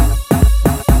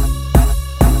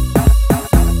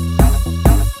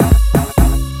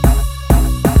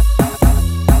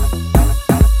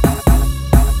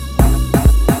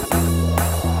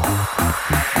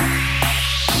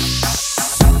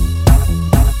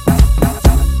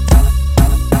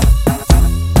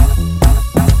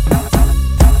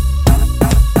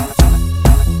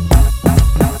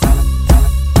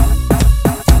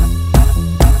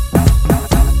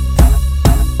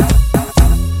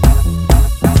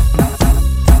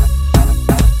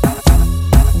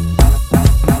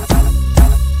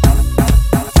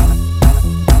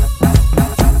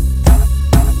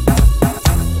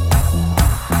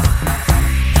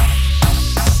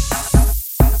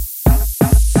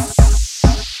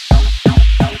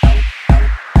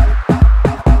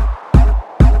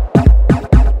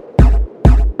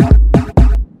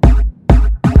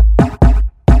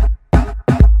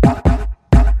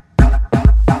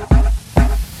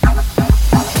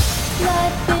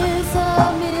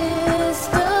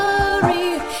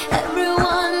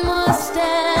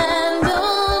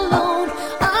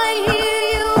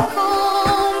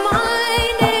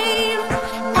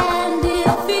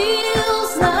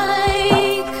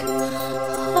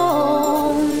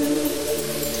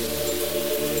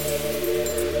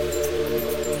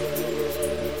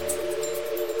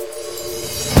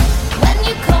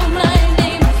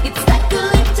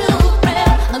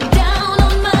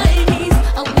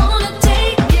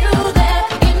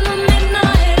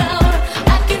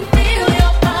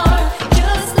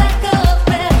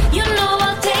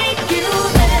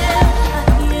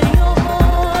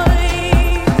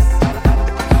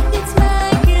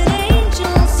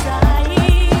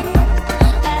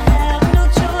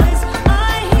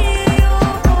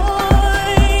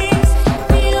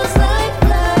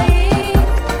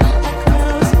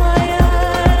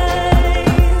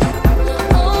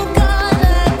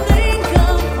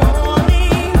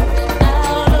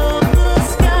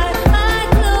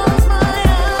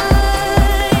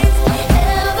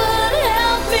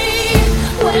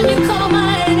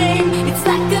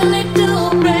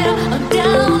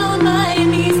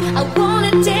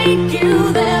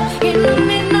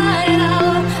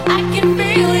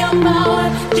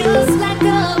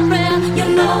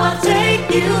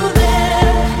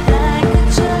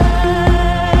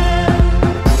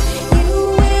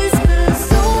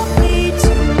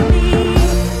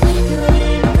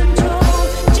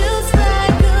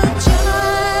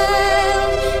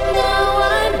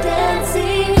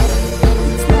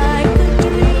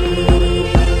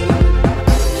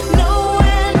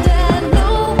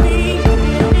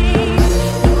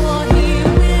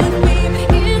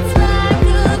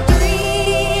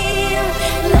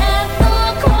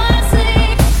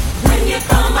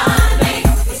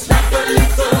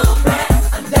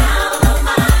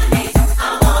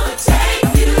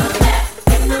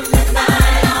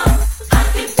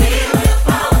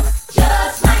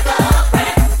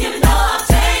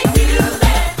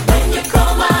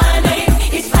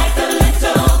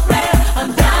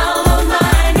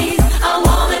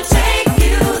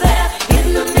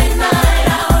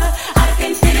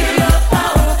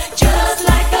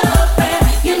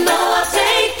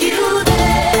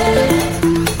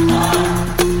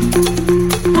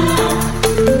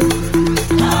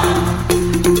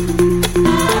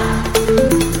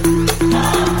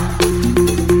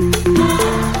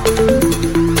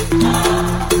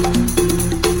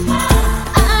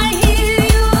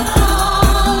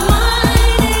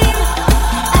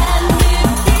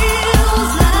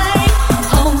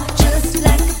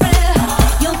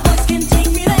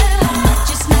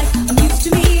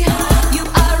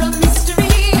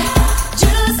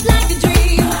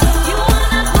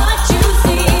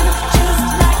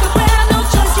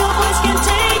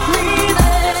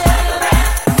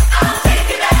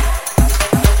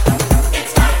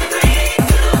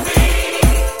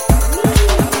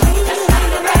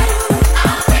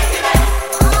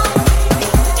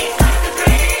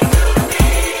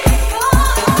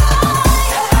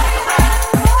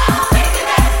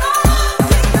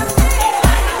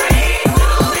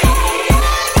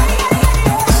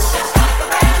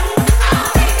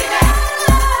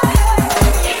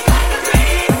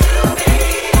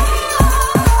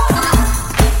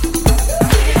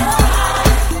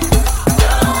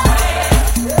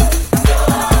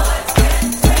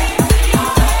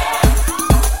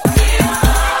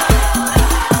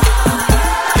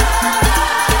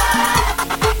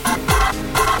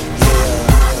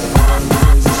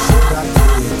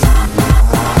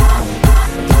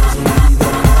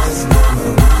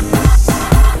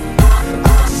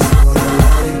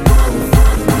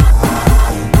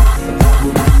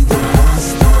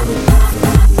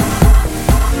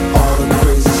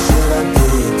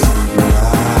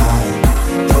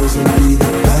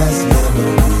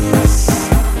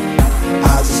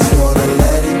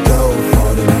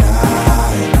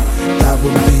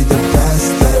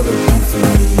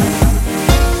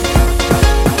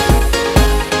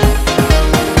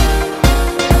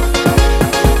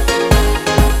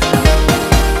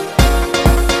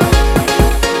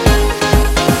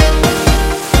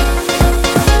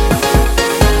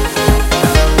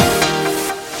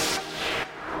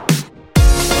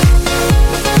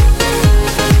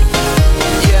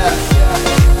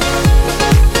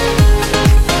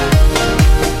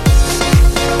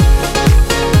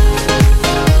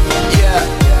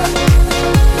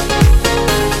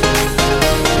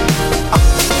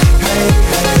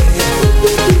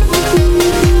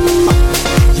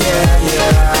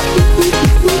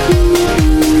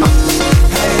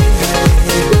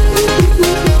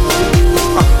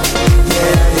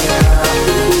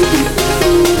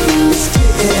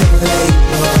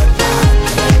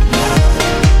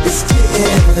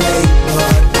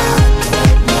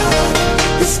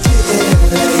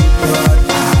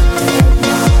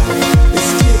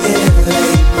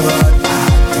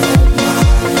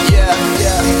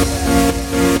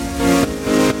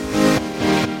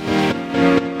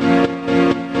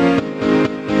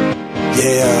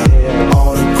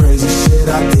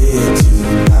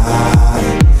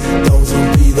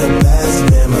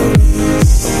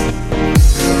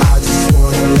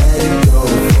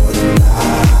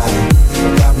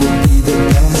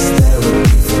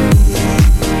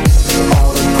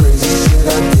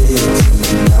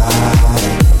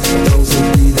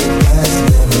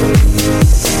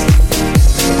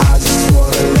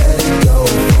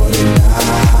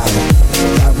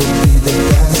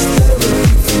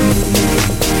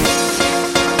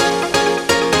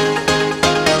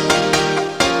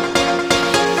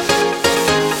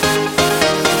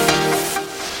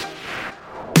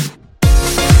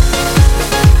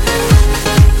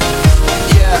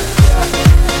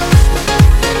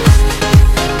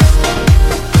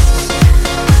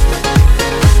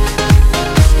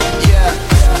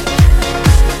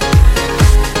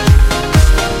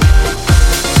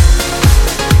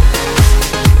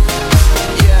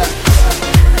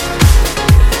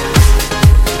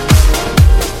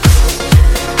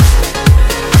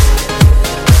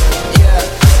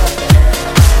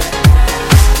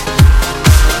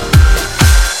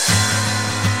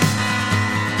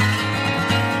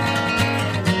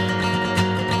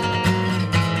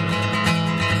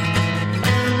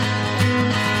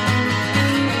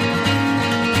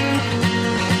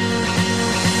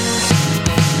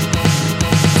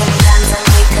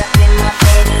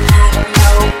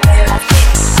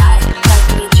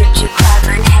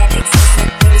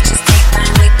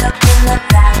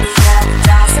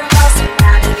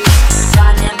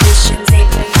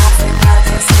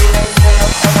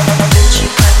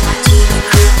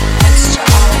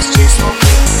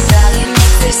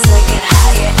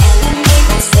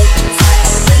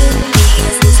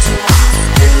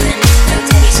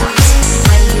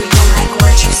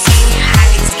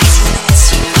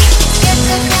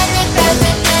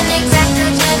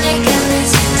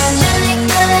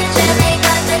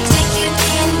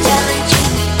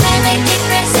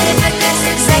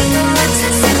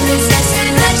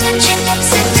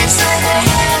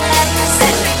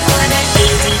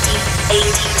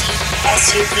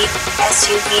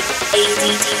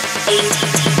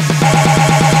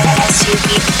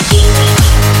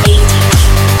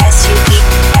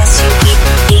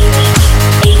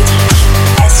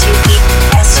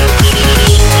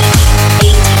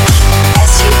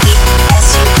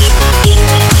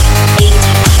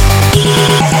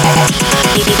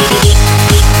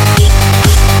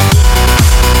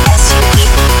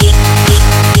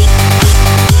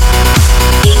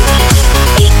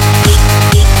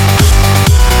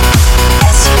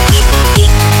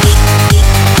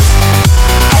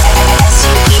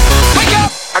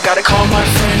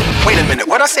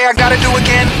 What I say I gotta do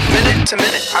again, minute to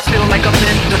minute. I feel like I'm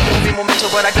in the movie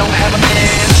Memento, but I don't have a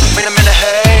pen. Wait a minute,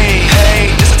 hey,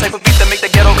 hey, this the type of beat that make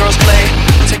the ghetto girls play.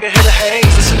 Take a hit of haze,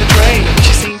 listen to Dre. When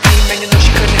she seen me, man, you know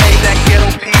she couldn't hate that ghetto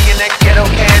P and that ghetto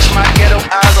cash. My ghetto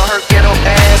eyes on her ghetto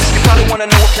ass. You probably wanna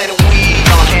know what planet we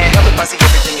on. Can't help if I see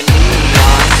everything you need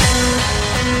on.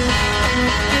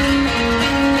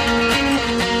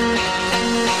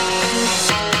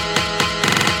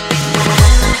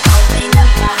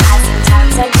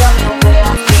 I don't know where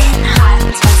I've been. Hot,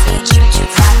 tells me choo-choo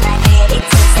from my head. It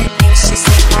doesn't make she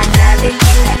say my darling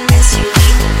in that SUV.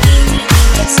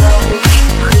 It's slow,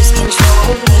 cruise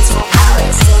control needs more power.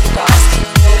 So lost,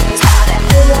 confused how that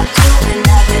pull up to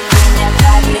another thing. That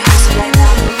body house right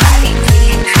now, the body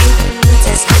pretty and creep.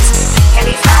 Just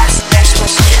heavy vibes, special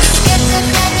shit.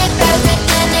 Schizophrenic,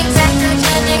 protogenic,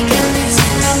 psychogenic,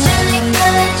 hallucinogenic,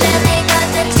 polygenic, got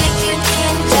the take you the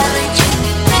intelligent,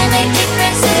 manic,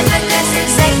 depressive, aggressive.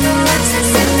 Psycho,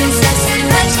 obsessive, recessive,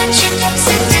 attention,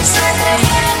 obsessive disorder,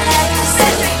 hand,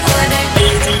 cassette recorder,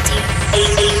 ADD,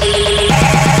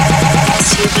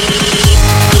 SUV.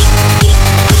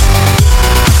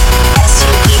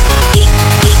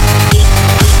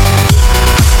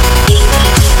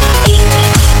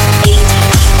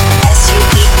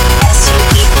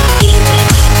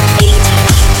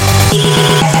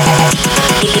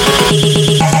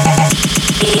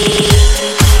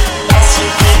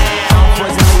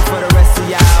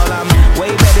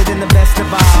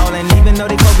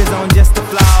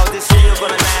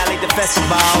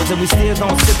 And we still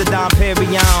gon' sip the Dom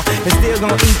Perignon, and still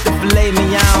gon' eat the filet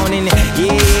mignon. And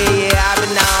yeah, I've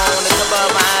been on a couple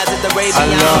of miles at the Ravion.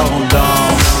 Alors on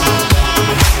danse,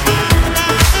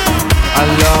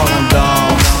 alors on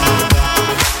danse,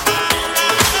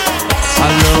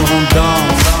 alors on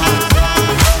danse,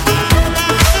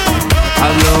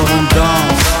 alors on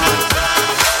danse,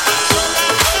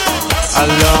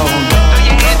 alors on danse. Throw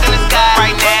your hands in the sky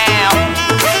right now.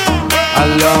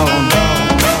 Alors on danse.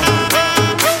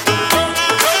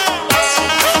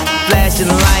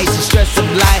 Lights, the stress of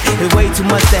life is way too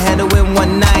much to handle in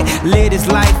one night. Live this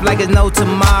life like it's no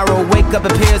tomorrow. Wake up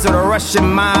in pairs with a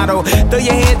Russian model. Throw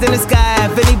your hands in the sky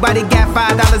if anybody got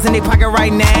 $5 in their pocket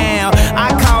right now.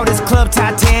 I call this club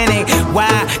Titanic.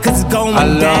 Why? Cause it's going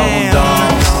down.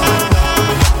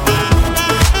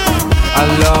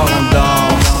 Alors on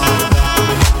danse,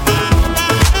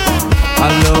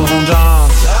 alors on danse.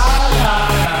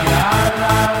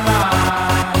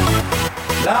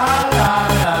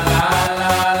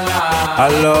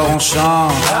 Alors on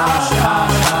chante.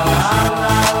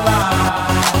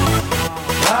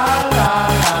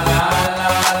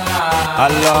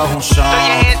 Alors on chante. Throw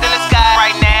your hands in the sky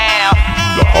right now.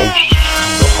 The house.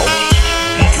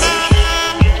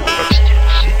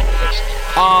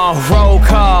 Roll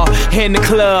call in the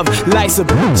club, lights a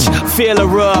bitch, feel a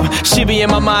rub. She be in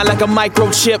my mind like a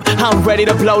microchip. I'm ready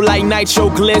to blow like nitro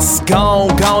gliss.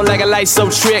 Gone like a liso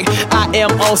trick. I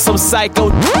am on some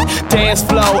psycho dance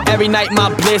flow. Every night my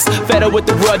bliss. Fed up with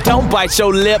the world, don't bite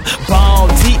your lip. Bomb,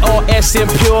 DOS in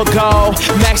pure gold.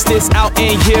 Max this out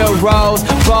in euros.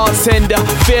 Bartender,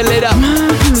 fill it up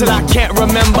till I can't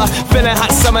remember. Feeling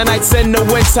hot summer nights in the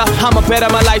winter. I'ma bet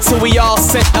on my life till we all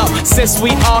sent up. Since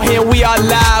we all here, we are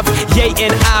live. Ye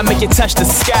and I make it touch the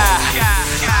sky.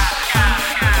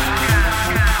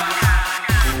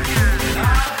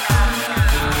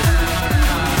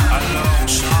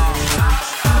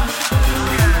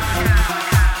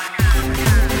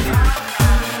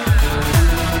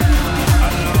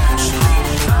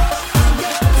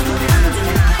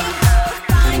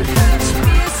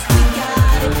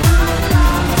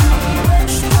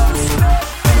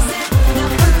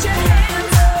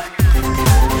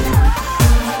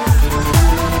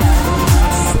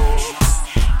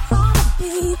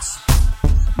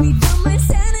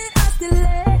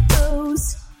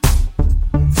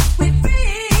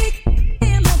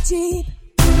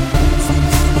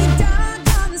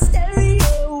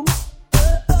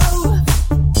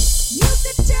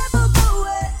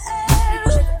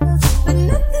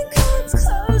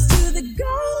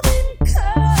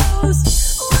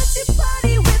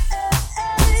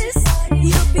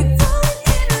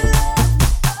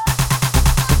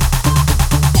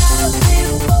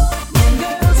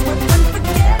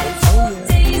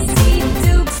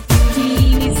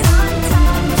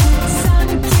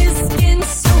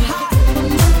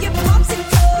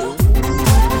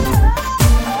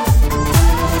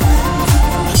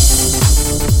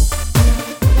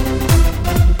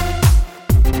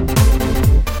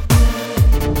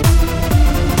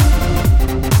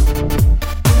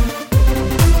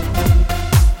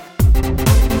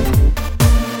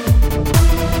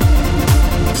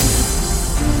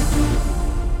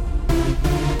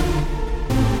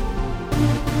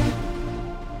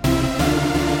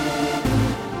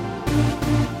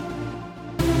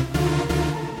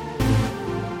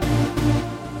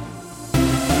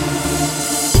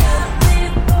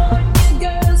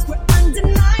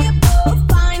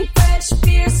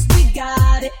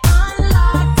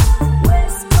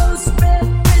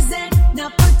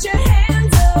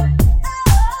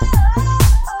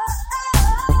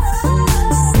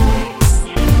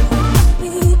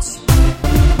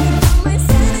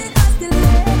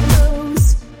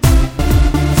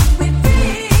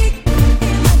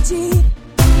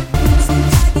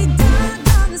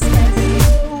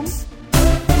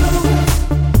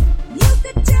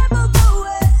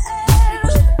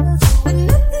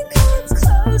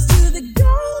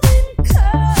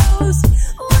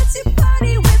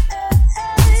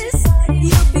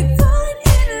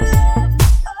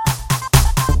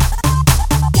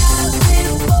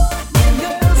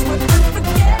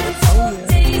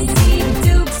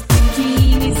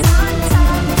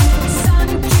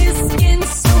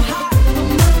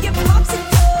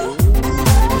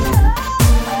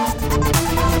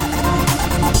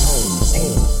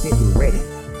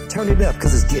 it up,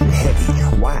 cause it's getting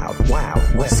heavy. Wild,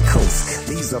 wild, West Coast.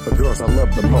 These are the girls I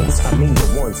love the most. I mean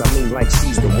the ones, I mean like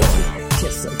she's the one.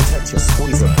 Kiss her, touch her,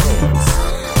 squeeze her palms.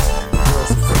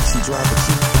 Girls afraid she drive a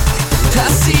Jeep. I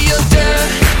see your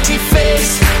dirty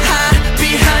face hide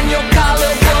behind your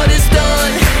collar. What is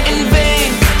done in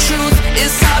vain? Truth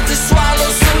is hard to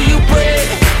swallow, so you pray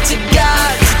to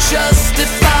God to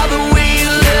justify the way you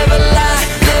live a lie,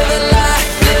 live a lie,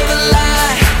 live a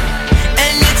lie.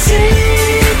 And you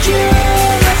take your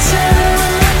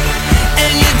time,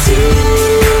 and you do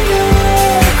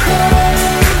your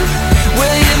crime.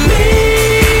 Well, you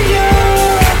made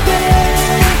your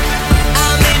bed, I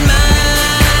made mine.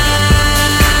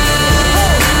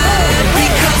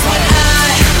 Because when I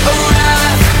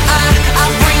arrive, I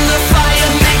bring the fire,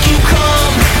 make you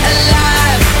come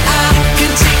alive. I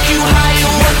can take you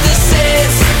higher, what this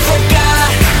is. Forgot,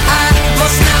 I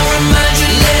must now remind you.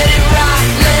 Let it rock,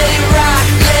 let it rock,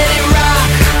 let it rock.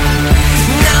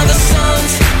 Now the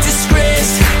son's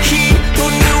disgraced, he who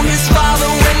knew his father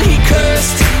when he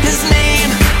cursed his name,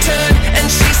 turned and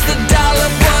chased the dollar,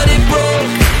 but it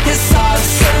broke his heart,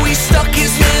 so he stuck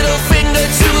his middle finger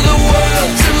to the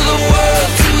world, to the world,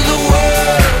 to the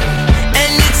world. And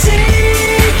you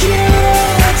take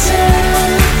your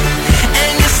time,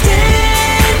 and you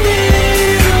stand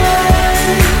in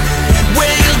line,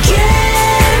 where you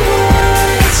get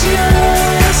what's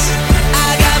yours. I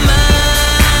got mine.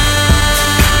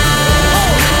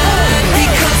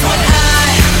 Because when I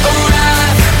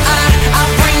arrive, I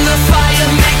bring the fire,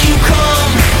 make you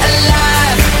come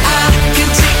alive. I can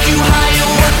take you higher,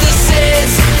 what this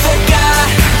is. Forgot,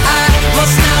 I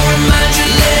must now remind you.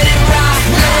 Let it rock,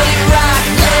 let it rock,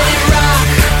 let it rock.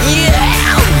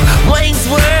 Yeah, Wayne's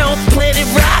World, Planet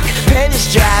Rock, panties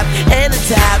drop, and the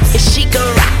top. If she gon'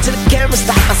 rock to the camera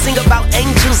stop, I sing about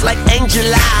angels like Angel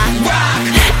I rock,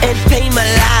 and pay my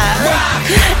life, rock,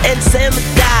 and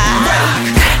Samadai, rock,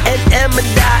 and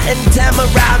Amanda, and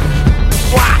Tamara.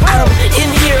 Why I'm in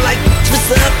here like,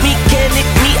 what's up, mechanic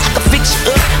me? I can fix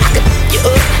you up, I can you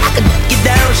up, I can get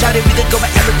down. Shout it, we could go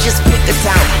forever, just pick a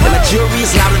town. And my jewelry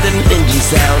is louder than an engine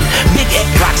sound. Big egg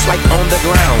rocks like on the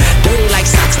ground, dirty like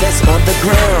socks that's on the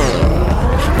ground.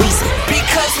 We say,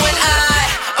 because when I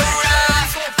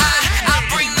arrive, I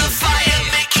bring the fire,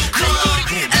 make you come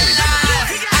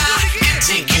alive. I can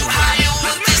take you higher,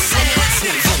 what this is.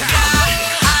 Forgot,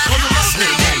 I must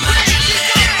now remind you.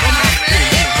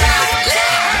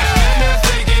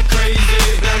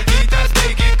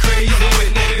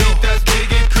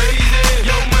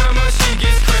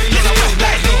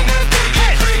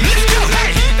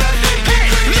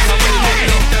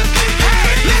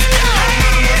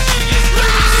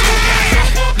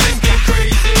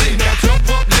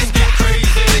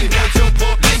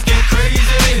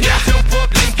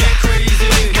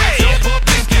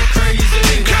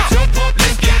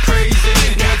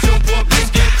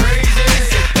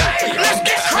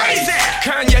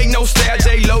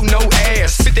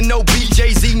 No beat,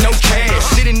 Jay-Z, no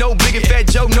cash. Didn't know Big and Fat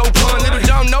Joe, no pun. Little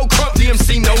John, no crump,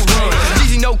 DMC, no run.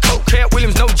 Jeezy, no coke, Cat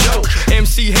Williams, no joke.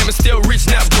 MC Hammer still rich,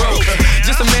 not broke.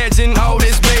 Just imagine all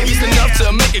this, baby, it's enough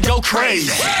to make it go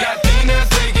crazy. Latinas,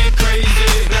 they get crazy.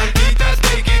 Latitas,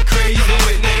 they get crazy.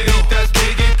 Negritas,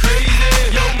 they get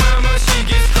crazy. Yo mama, she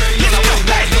gets crazy. Let's go,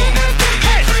 Latinas, they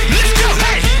get crazy. Let's go,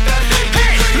 Latitas, they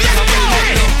get crazy. Let's go,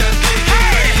 Latitas, they get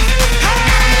crazy.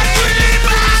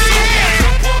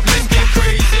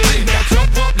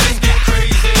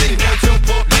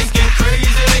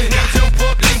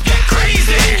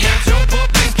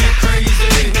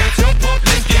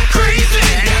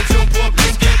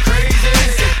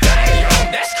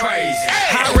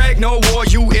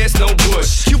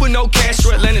 No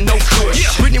Castro, Atlanta, no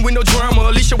Kush. Britney with no drama,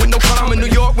 Alicia with no karma, New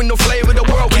York with no flavor, the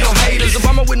world with no haters,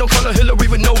 Obama with no color, Hillary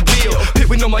with no bill, Pitt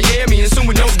with no Miami, and soon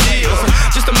with no deals.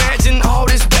 Just imagine all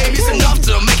this, baby, it's enough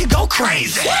to make it go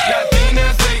crazy.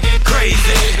 Latinas, they get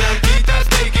crazy. Latitas,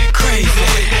 they get crazy.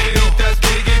 Negritas,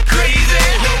 they get crazy.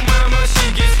 Yo mama,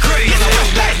 she gets crazy.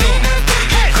 Latinas, they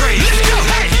get crazy. Let's go.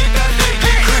 Latitas, they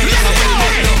get crazy.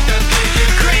 Negritas, they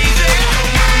get crazy. Yo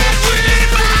mama, she gets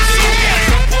crazy.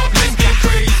 Jump up, let's get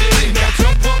crazy.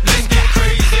 Jump up, let's get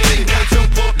crazy. Jump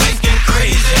up, let's get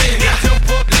crazy. Jump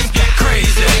up, let's get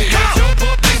crazy. Jump up,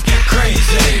 let's get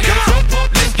crazy. Jump up,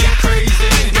 let's get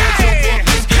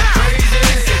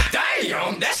crazy.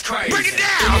 Damn, that's crazy. Break it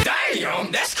down.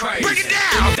 Damn, that's crazy. Break it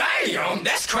down. Damn,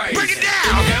 that's crazy. Break it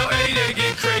down. LA, they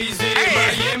get crazy.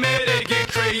 Miami, they get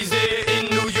crazy. In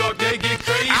New York, they get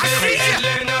crazy.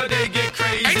 Atlanta, they get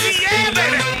crazy. In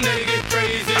London, they get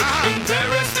crazy. In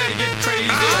Paris, they get crazy.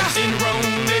 In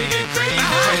Rome, they get crazy. In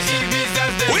Ibiza,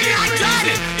 they get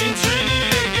crazy. In Trinity,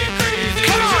 they get crazy.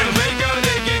 In Jamaica,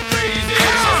 they get crazy.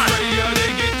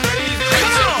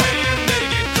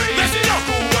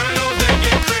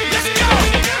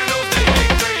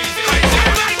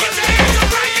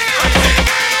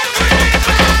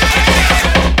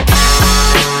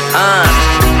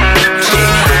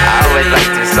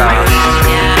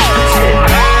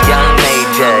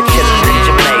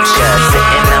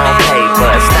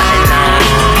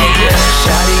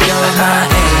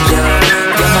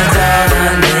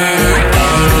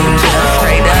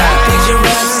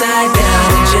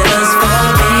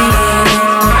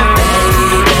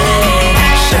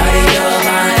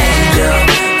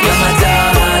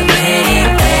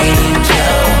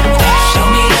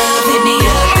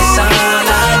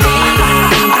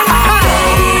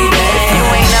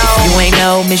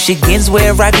 Michigan's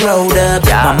where I growed up.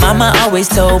 My mama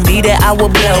always told me that I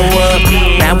would blow up.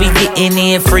 Now we getting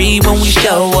in free when we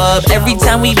show up. Every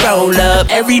time we roll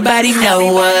up, everybody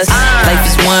know us. Life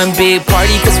is one big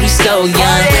party cause we so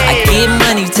young. I get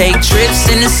money, take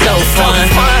trips, and it's so fun.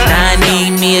 Now I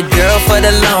need me a girl for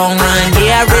the long run.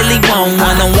 Yeah, I really want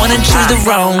one, don't wanna choose the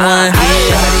wrong one.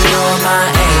 Shawty, you're my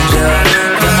angel,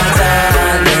 you're my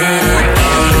darling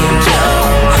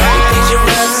angel. Picture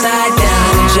upside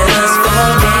down just for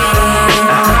me,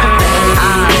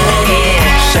 baby.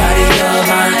 Shawty, you're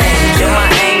my angel,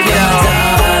 you're my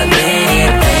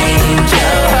darling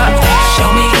angel. Show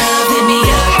me love, hit me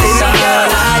up, that's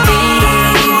all I need,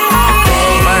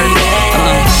 baby.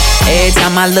 Every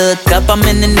time I look up, I'm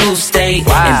in a new state.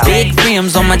 And big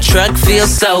rims on my truck feel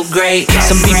so great.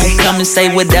 Some people come and say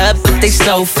what up, but they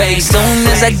so fake. Soon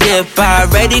as I dip, I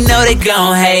already know they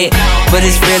gon' hate. But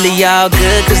it's really all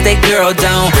good, cause they girl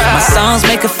don't. My songs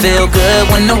make her feel good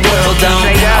when the world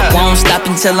don't. I won't stop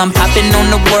until I'm popping on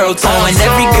the world tour. And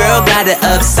every girl got an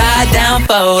upside down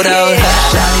photo.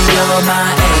 Shawty, you're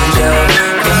my angel,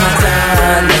 you're my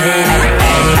darling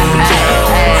angel.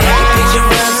 Picture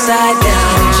upside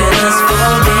down just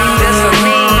for me,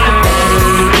 baby.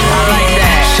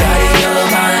 Shawty,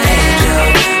 you're my angel,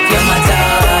 you're my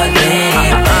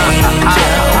darling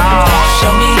angel.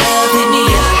 Show me love, hit me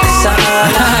up, that's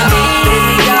all I need,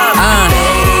 baby.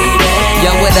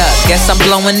 Yo, what up? Guess I'm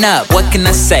blowing up, what can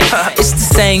I say? It's the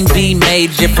same beat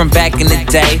made different back in the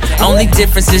day. Only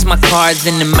difference is my car's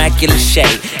in immaculate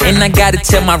shape. And I gotta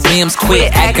tell my rims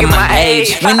quit acting my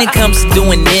age. When it comes to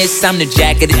doing this, I'm the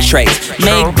jack of the trades.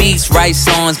 Make beats, write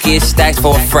songs, get stacks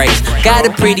for a phrase. Got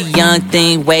a pretty young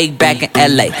thing way back in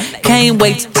LA. Can't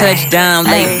wait to touch down,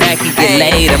 lay back and get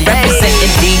laid. I'm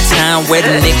representing D-Town where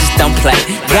the niggas don't play.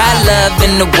 Got love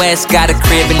in the West, got a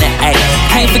crib in the A.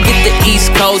 Can't forget the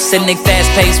East Coast and they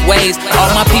fast-paced ways. All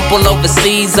my people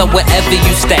overseas or wherever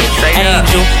you stay.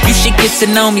 Angel, you should get to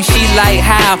know me, she like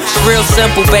how. Real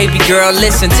simple, baby girl,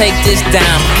 listen, take this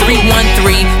down.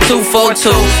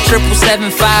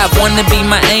 313-242-7775. Wanna be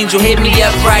my angel, hit me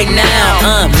up right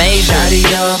now. Maybe. Shawty,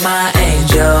 you're my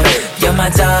angel, you're my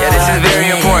darling. Yeah, this is very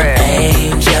important.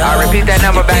 Angel. I'll repeat that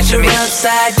number back to me, down,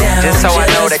 just so I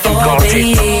know that you got it.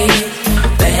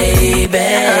 Baby,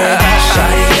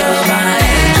 shawty, you're my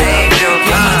angel, you're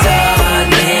my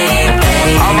darling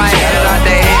angel. All my haters out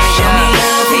there, show me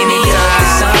love, hit me up,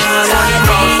 that's all I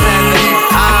need.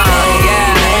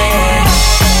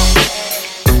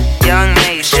 Young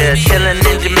Nation, chillin'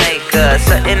 in Jamaica,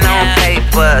 sitting on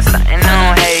paper, sitting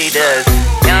on haters.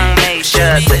 Young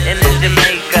Nation, sitting in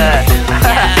Jamaica.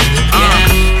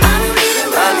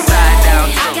 Upside down.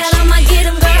 I got all my get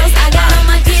 'em girls, I got all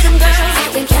my get 'em girls. I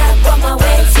can cap on my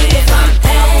way to the front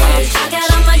page. I got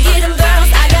all my get 'em girls,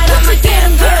 I got all my get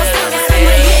 'em girls. I got all my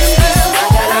get 'em girls, I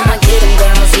got all my get 'em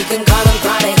girls. You can call them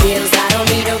Prada heels. I don't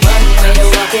need a runway to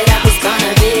walk it up, it's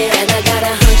gonna be. And I got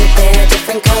 100 pair,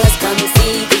 different colors, come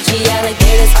see. Gucci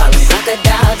alligators, call them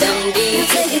crocodile Dundee. You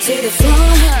take it to the floor,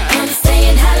 I'm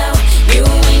saying hello. You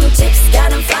wingtips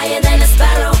got 'em flyer than a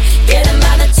sparrow.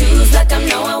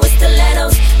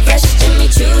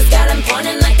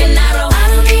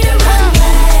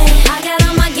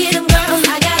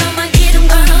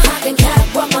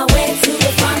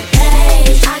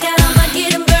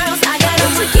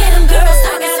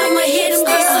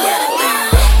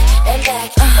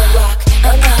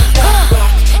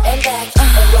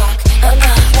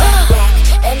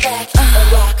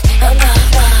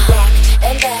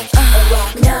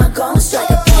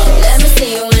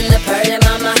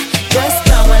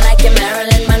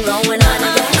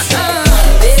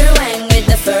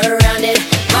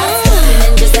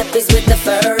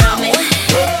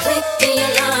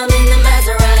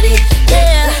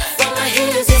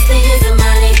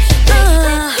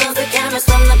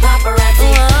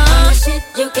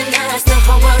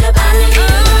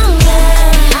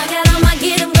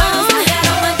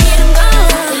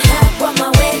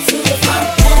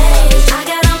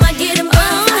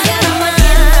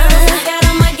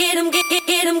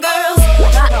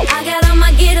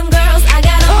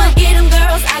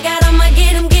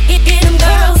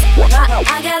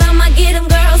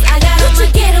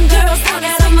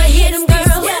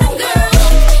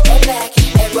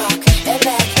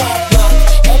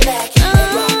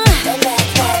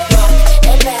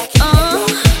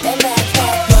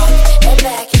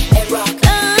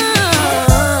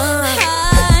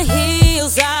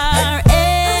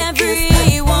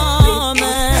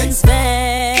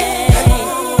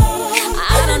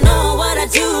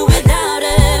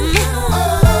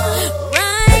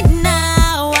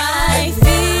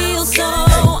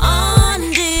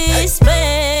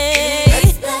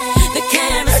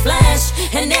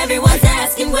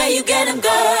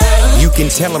 can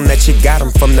tell them that you got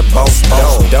them from the boss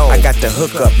dog. I got the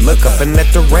hook up, look up and let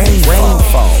the rain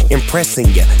fall. Impressing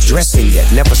ya, dressing ya,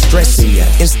 never stressing ya.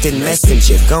 Instant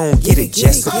messenger, gon' get it,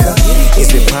 Jessica.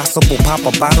 Is it possible? Pop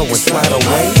a bottle and slide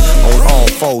away on all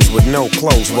foes with no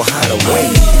clothes, we'll hide away.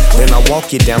 Then I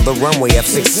walk you down the runway of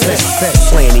success.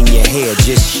 Playing in your hair,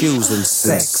 just shoes and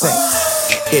sex.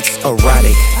 It's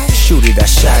erotic, shoot it, I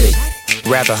shot it.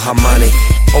 Rather harmonic,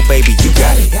 oh baby you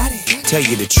got it. Tell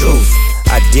you the truth,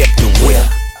 I dip the whip,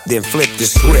 then flip the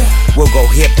script. We'll go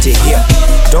hip to hip.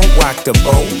 Don't rock the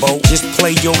boat, just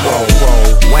play your role.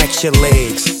 Wax your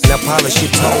legs, now polish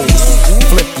your toes.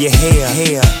 Flip your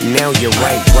hair, now you're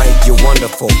right. You're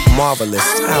wonderful, marvelous,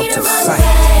 out of sight.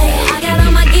 I got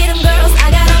all my get 'em girls,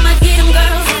 I got all my get 'em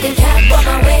girls. I can tap on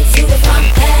my way to the front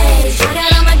page. I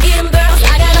got all my get 'em girls,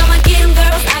 I got all my get 'em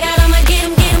girls. I got all my get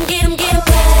 'em, get 'em, get 'em, get 'em.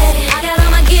 I got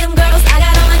all my get 'em girls, I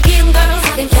got all my get 'em girls.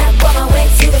 I can tap on my way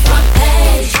to the front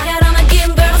page. I got all my get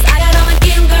 'em girls, I got all my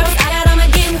get 'em girls. I got all my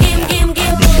get 'em, get 'em, get 'em, get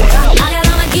 'em. I got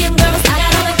all my get 'em girls, I got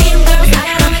all my get 'em girls. I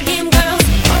got all my get 'em girls.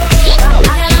 I got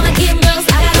all my get 'em girls,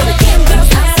 I got all my get 'em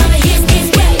girls. I got all my get 'em,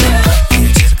 get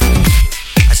 'em, get 'em, girls.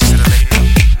 I just gotta let you know.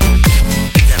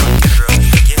 You got all the girls,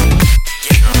 get it.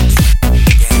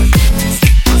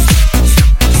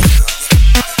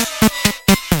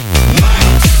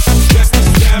 Just the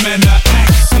stamina,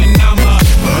 action. I'm a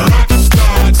rock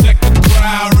star. Check the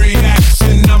crowd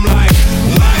reaction. I'm like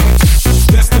lights.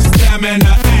 Just the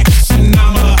stamina, action.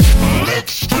 I'm a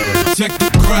check the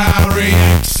crowd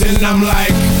reaction. I'm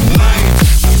like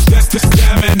lights. Just the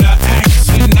stamina,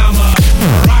 action. I'm a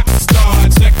rock star.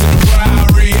 Check the crowd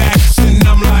reaction.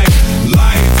 I'm like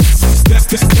lights. Just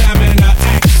the stamina,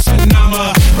 action. I'm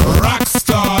a rock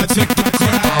star. Check the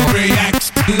crowd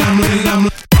reaction. I'm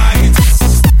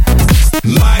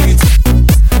lights,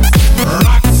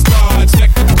 rock star,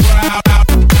 check the crowd out.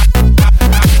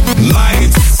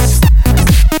 Lights,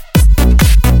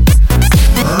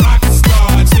 rock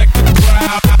star, check the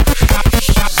crowd out.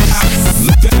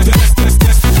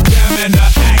 Stamina,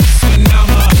 action, I'm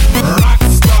a rock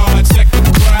star, check the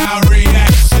crowd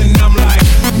reaction. I'm like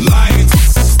lights,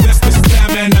 that's the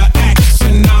stamina,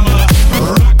 action. I'm a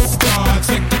rock star,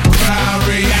 check the crowd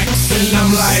reaction.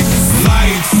 I'm like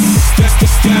lights, that's the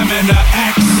stamina,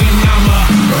 action. I'm a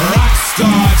rock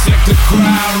star, check the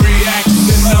crowd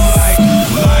reaction. I'm like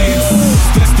lights,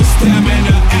 that's the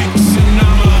stamina, action.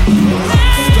 I'm a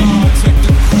rock star, check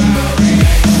the crowd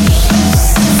reaction.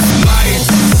 Lights,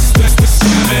 that's the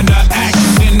stamina,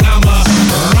 action. I'm a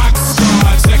rock star,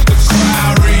 check the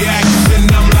crowd reaction.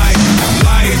 I'm like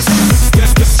lights,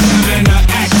 that's the stamina,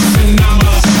 action. I'm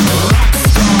a rock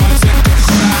star, check the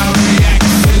crowd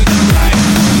reaction. I'm like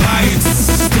lights,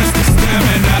 that's the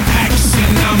stamina,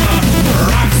 action. I'm a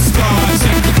rock star,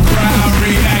 check the crowd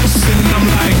reaction. I'm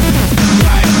like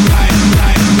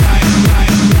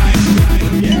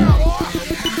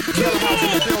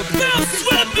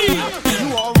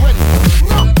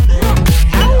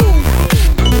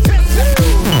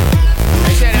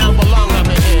They said I don't belong up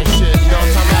in here and shit, you know what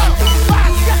I'm talking about?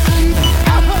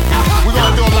 We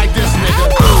gonna do it like this, nigga.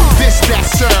 This that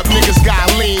syrup niggas got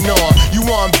lean on. You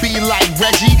wanna be like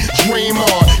Reggie? Dream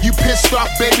on. You pissed off,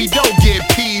 baby, don't get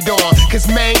peed on. Cause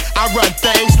man, I run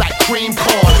things like cream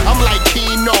corn. I'm like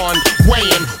keen on,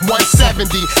 weighing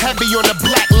 170. Heavy on the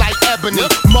black like ebony.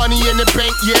 Money in the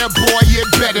bank, yeah boy, it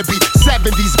better be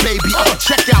 70s, baby.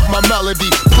 Check out my melody.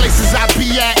 Places I be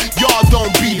at, y'all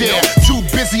don't be there. Too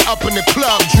busy up in the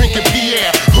club drinking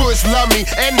Pierre. Hoods love me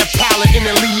and the palette in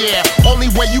the Lier. Only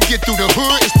way you get through the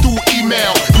hood is through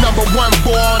email. Number one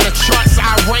boy on the charts,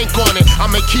 I rank on it.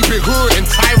 I'ma keep it hood and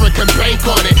Tyra can bank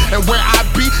on it. And where I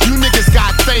be, you niggas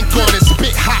got thank on it.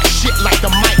 Spit hot shit like the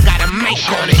mic got a mic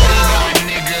on it.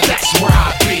 That's where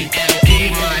I be.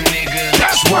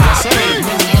 That's where I be.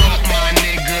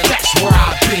 That's where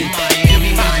I be.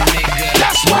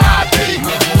 That's where I be.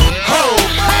 Ho!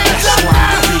 That's where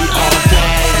I be all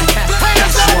day.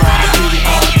 That's where I be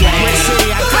all day.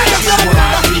 That's where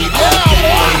I be all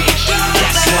day.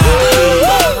 That's where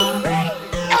I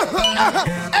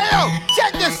be. Hey yo,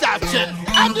 check this out, chick.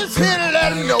 I'm just here to let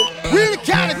them know we the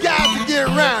kind of guys to get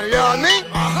around, you know what I mean?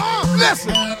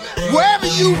 Listen, wherever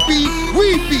you be,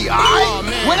 we be, alright?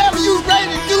 Whatever you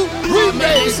ready to do, we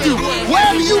ready to do.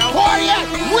 Wherever you party at,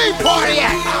 we party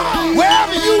at.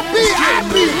 Wherever you be, I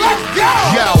be. Let's go!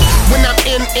 Yo, when I'm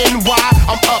in NY,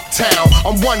 I'm uptown.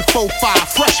 I'm 145,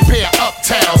 fresh pair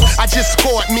uptowns. I just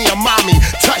scored me a mommy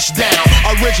touchdown.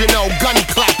 Original gun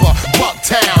clapper,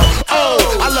 Bucktown. Oh,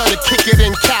 I love to kick it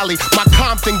in Cal. Cali. My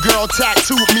Compton girl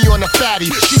tattooed me on the fatty.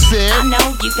 She said, I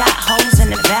know you got hoes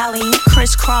in the valley.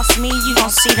 Crisscross me, you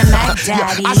gon' see the Mac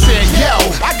Daddy. I said, yo,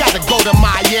 I gotta go to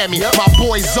Miami. My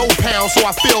boy Zoe pound, so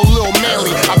I feel a little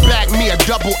manly. I bagged me a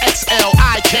double XL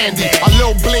eye candy. A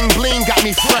little bling bling got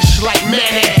me fresh like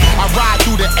Manny. I ride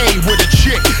through the A with a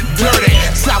chick, dirty.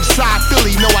 Southside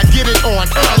Philly, know I get it on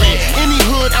early. Any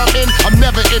hood I'm in, I'm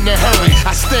never in a hurry.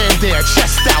 I stand there,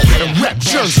 chest out, and rep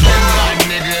Jersey. My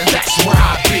nigga, that's where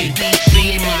I be.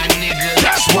 DC, my nigga,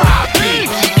 that's where I be.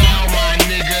 My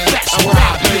nigga, that's where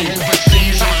I be.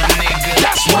 Overseas, my nigga,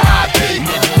 that's where I be.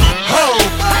 Ho,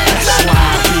 that's where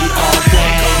I be all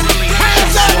day.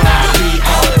 That's where I be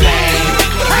all day.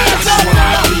 That's where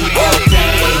I be all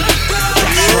day.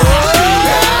 That's where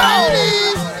I be.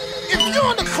 If you're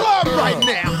in the club right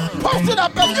now, post it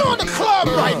up. If you're in the club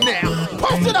right now,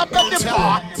 post it up at the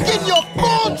bar, getting your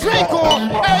full drink on.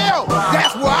 Hey yo,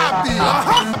 that's where I be.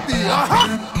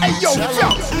 Hey yo,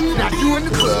 now you in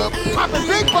the club, popping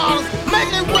big bottles,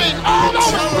 making it rain all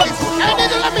over the place. And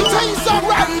nigga, let me tell you something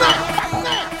right now.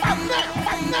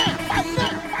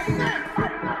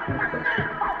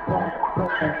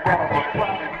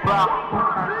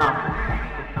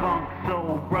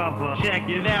 Check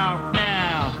it out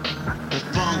now. The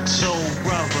funk soul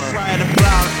brother. Right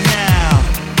about now.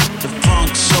 The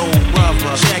funk soul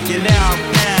brother. Check it out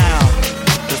now.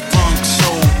 The funk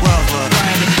soul brother.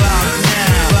 Right about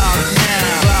now.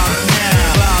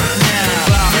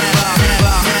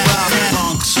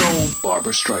 Funk soul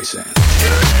Barbara Streisand.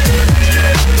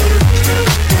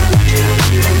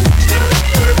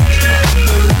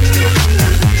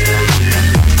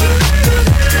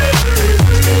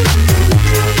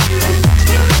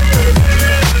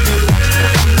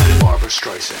 Barbara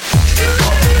Streisand.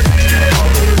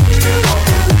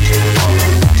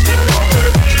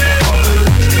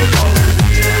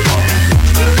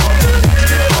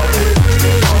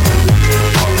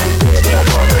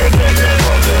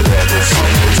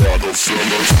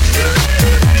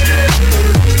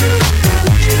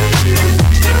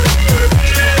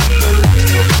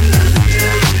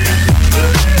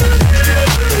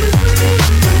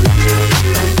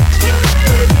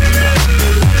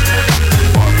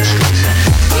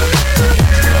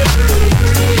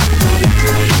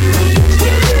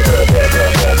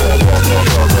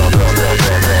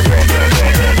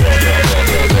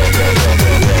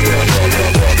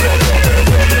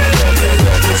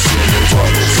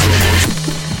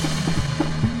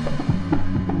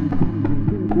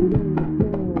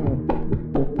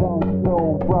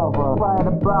 Right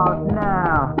about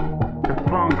now. The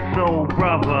funk soul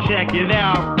brother. Check it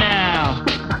out now.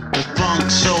 The funk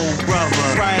soul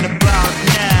brother. Right about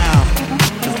now.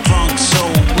 The funk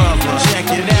soul brother. Check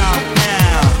it out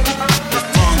now. The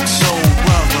funk soul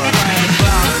brother. Right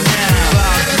about now.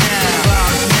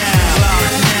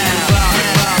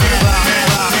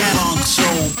 Funk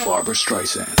soul Barbara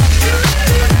Streisand.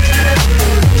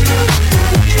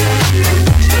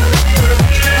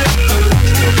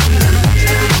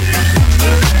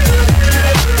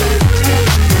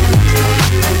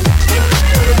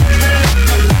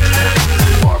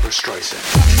 Barbara Streisand.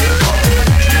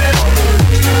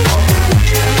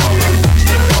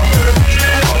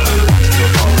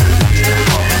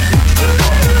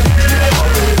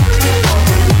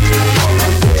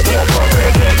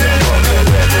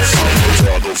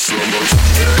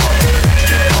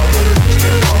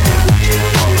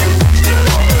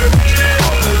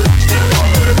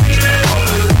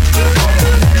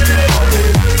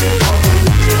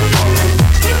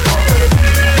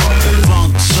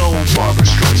 Funk soul Barbara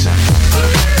Streisand.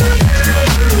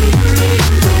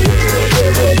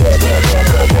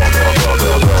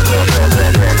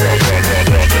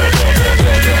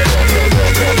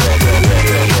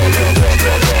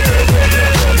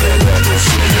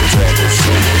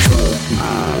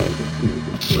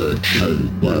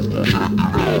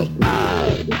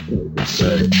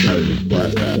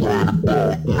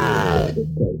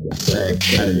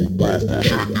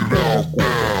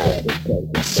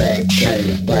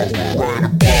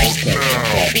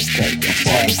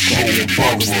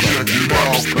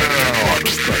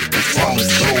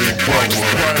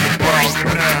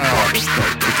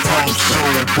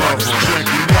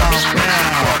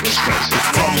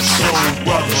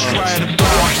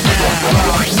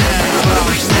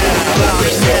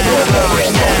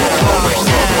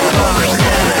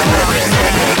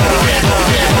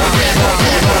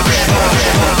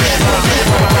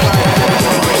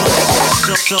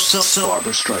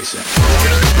 Barbara Streisand.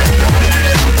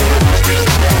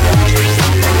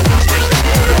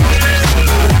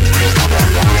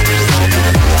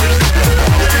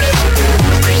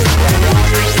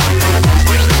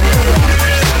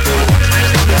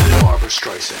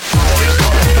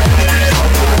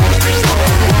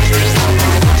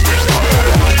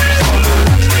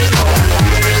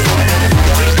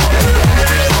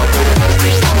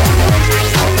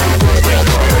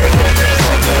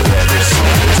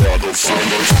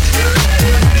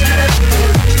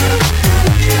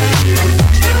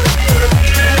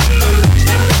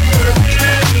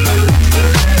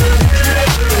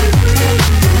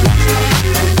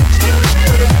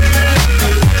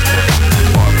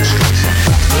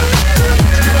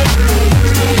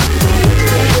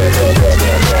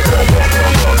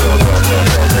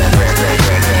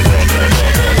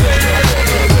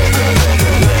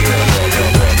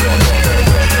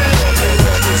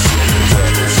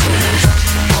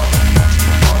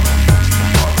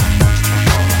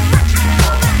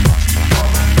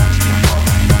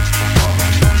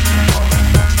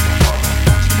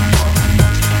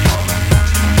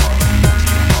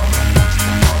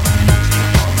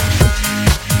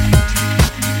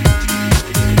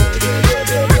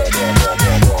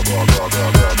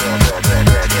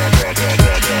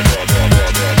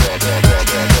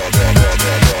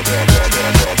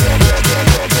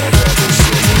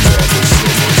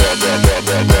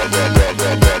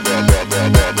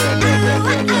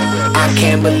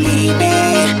 can't believe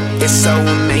it. It's so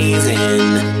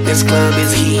amazing. This club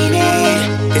is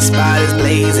heated. This spot is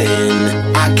blazing.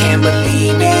 I can't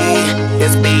believe it.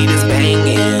 This beat is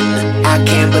banging. I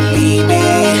can't believe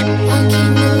it. I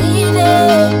can't believe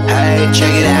it. Hey, check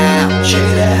it out. Check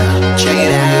it out. Check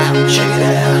it out. Check it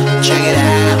out. Check it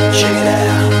out. Check it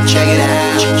out. Check it out.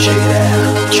 Check it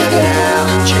out. Check it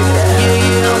out. Check it out. Yeah,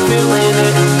 yeah, I'm feeling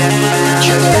it now.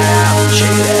 Check it out. Check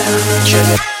it out. Check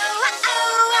it out.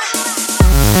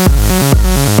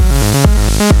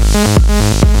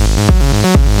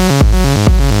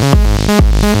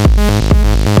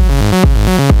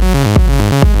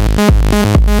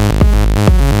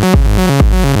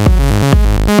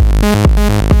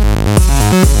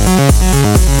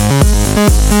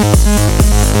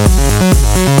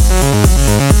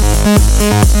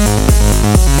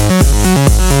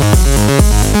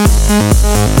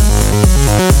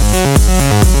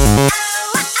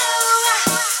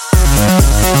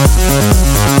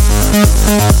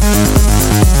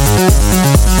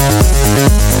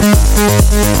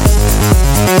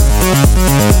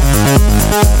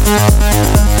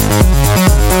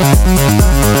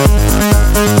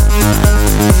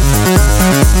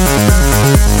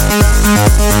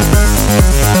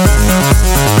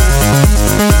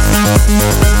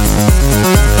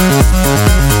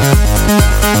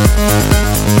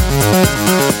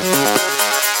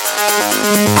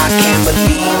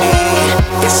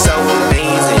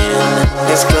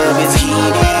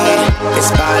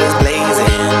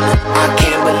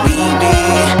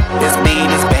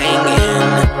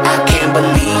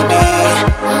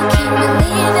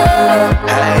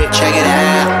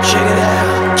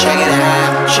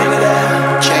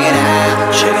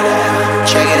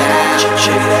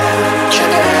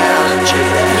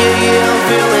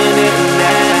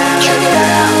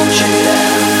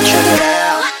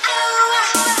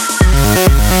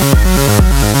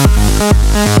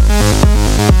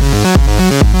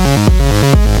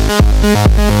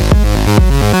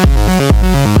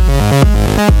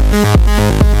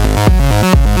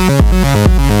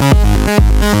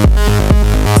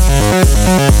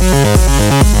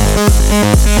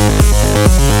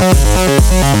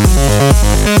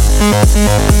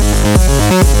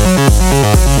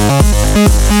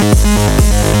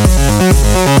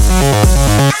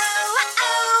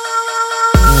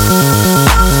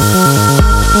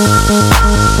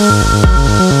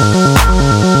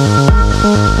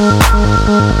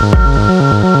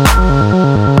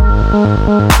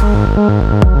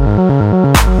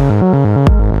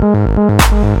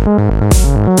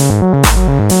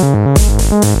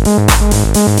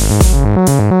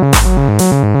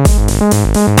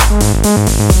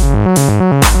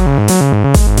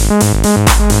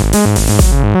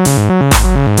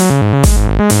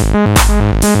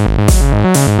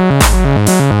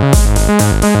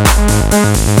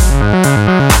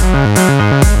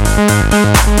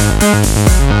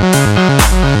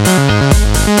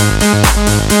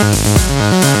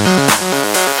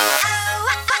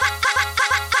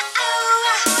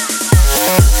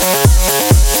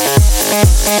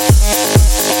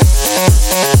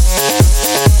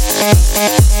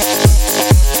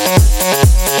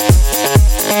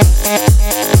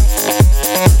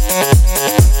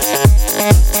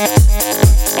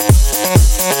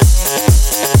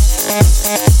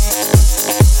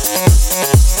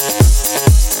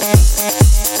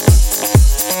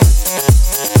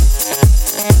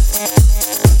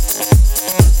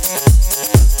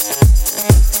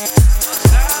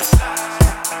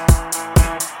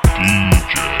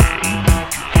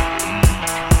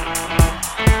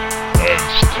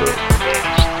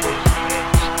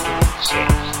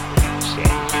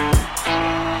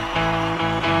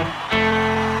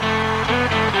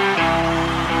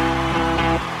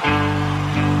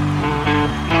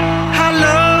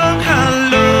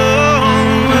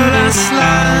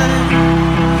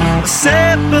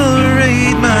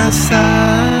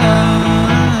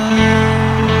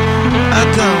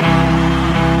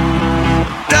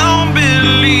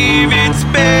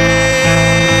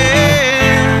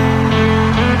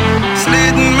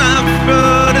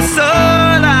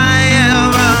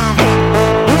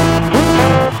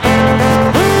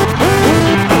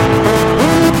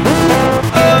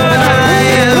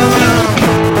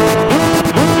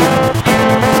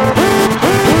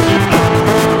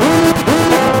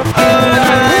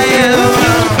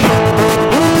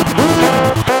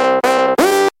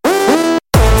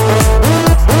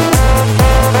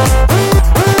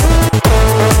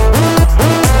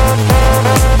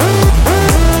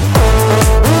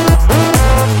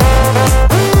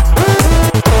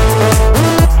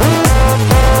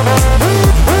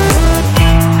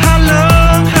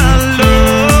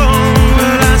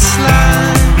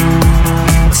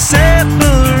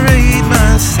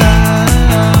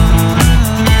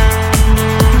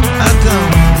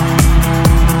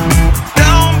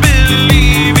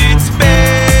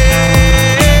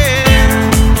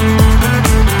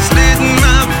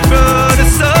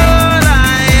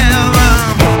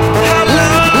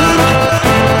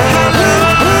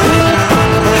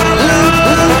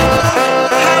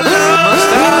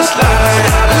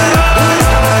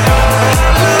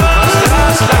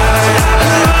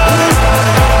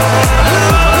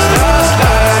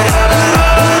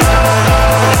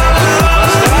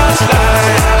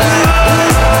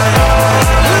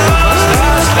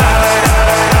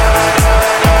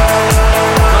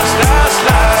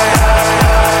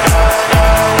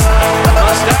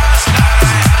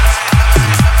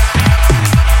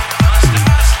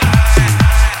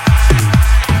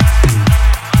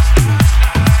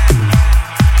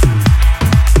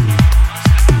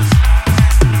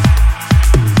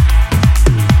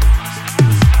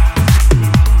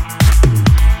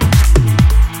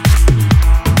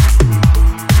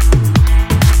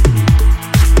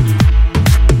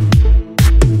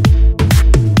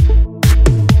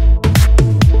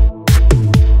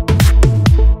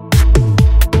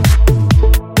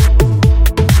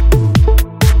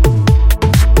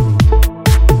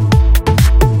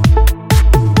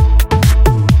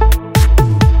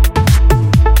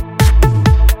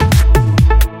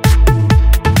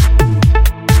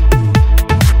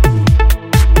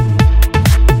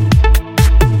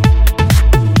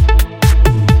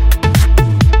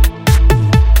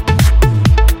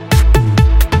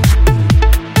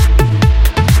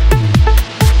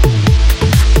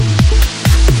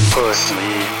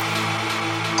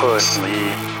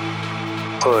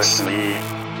 push me,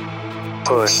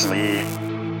 push me,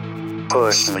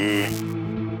 push me,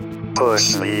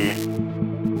 push me,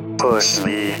 push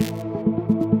me,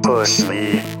 push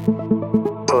me,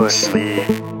 push me,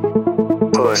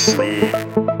 push me, push me,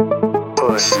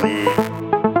 push me,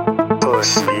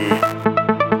 push me,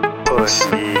 push me, push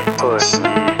me, push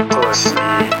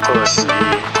me, push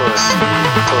me,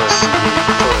 push me,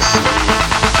 push me,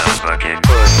 fucking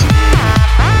push me.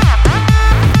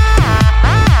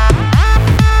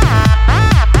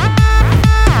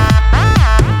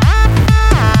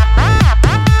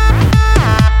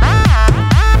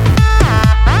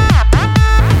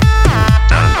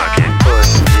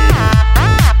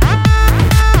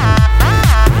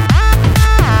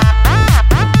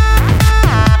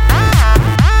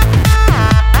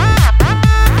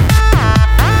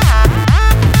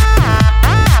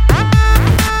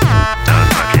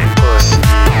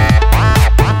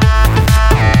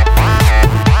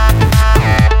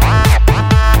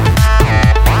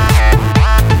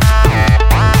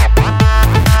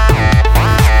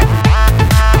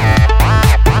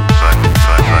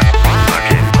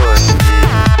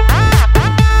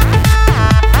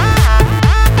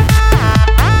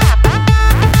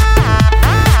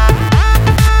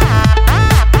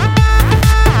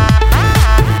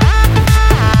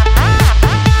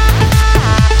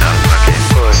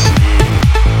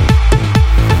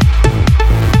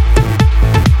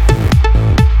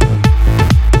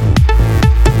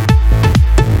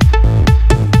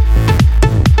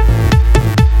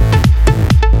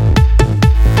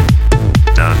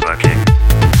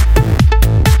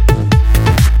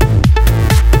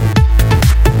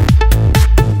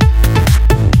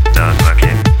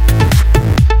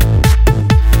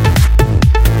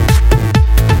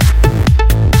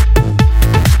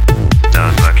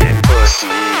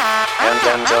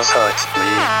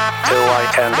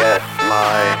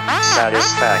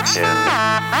 Satisfaction.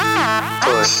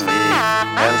 Push me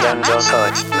and then just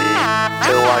hurt me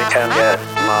till I can get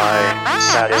my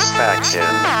satisfaction.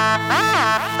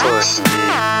 Push me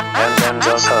and then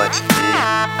just hurt me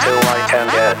till I can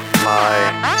get my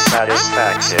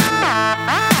satisfaction.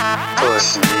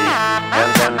 Push me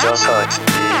and then just hurt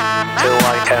me till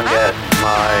I can get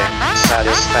my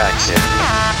satisfaction.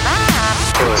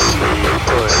 Push me,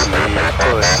 push me,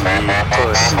 push me,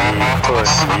 push me,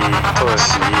 push me, push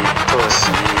me, push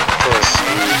me, push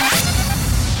me.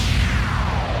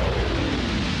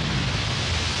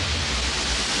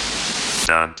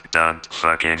 Don't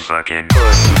fucking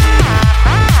push me.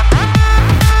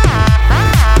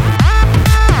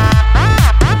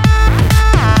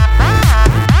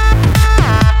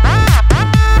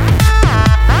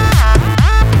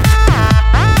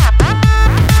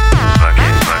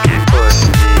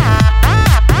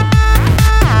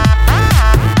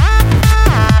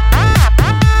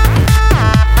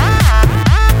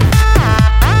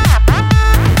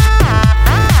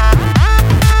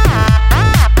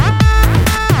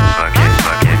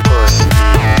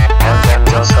 And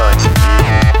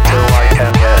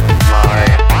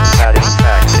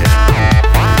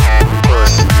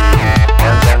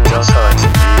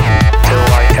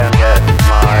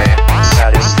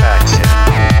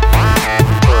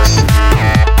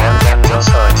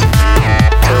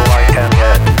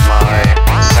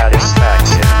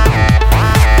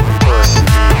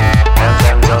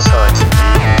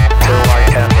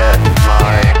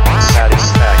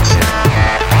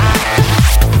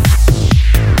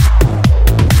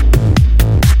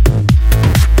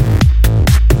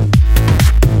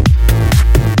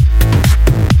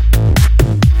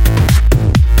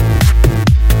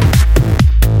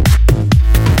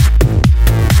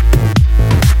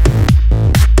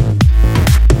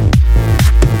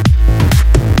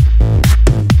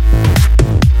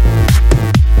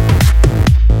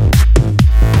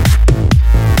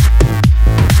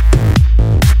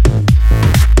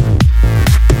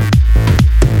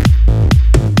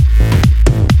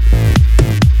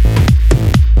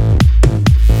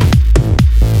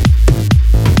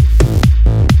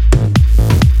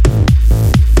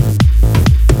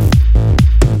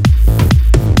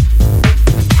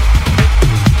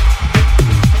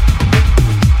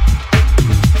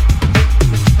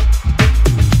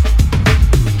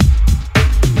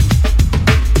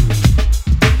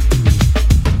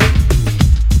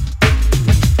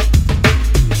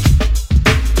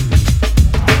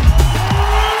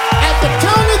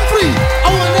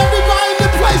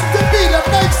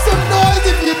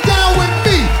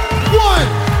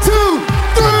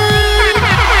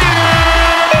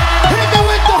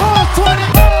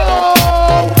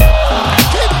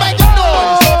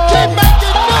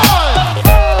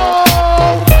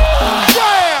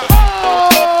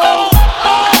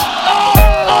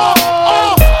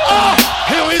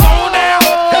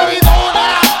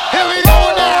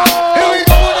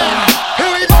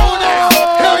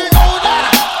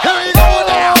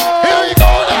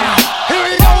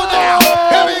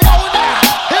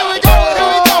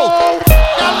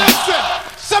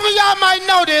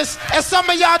and some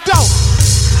of y'all don't.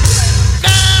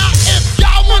 Now, if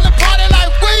y'all wanna party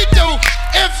like we do,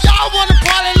 if y'all wanna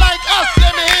party like us,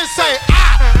 let me hear you say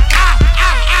ah, ah,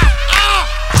 ah, ah, ah.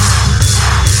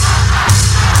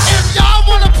 If y'all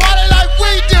wanna party like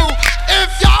we do, if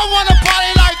y'all wanna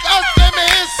party like us, let me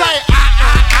hear you say ah,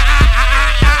 ah, ah,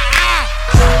 ah, ah, ah.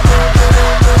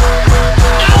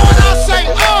 Now when I say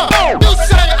you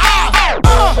say ah,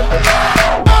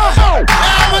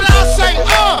 Now when I say you say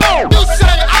ah,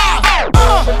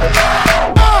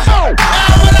 Now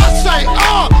when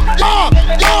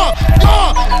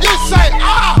I say you say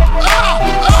ah,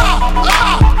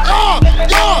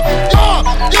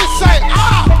 you say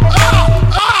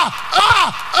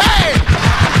hey.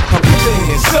 Put your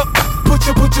hands up. Put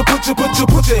your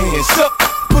hands up.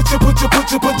 Put your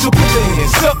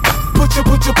hands up. Put your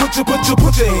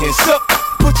hands up.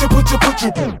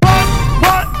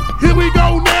 What? Here we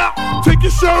go now. Take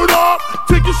your shirt off.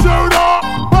 Take your shirt off.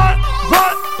 What?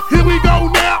 Here we go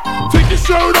now. Take your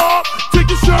shirt off. Take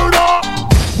your shirt off.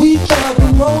 We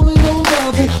driving, rolling on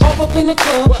driving, off up in the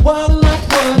club, wildin' like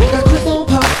one. Got Chris on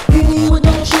pop, hit me with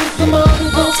no shoes, some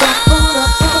other gon' stop, turn up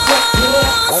to the club,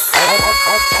 yeah.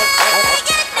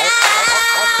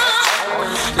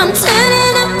 I'm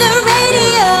turning up the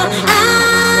radio.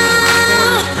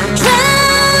 I'll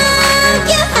drive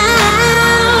you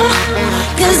out,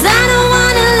 'cause I don't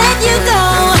wanna let you go.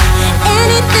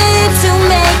 Anything to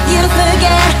make you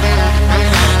forget,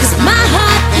 'cause my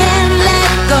heart can't let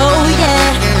go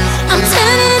yet. I'm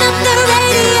turning up the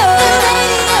radio.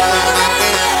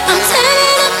 I'm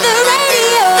turning up the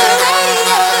radio.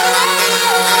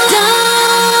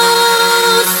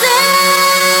 Don't say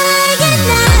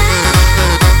goodnight.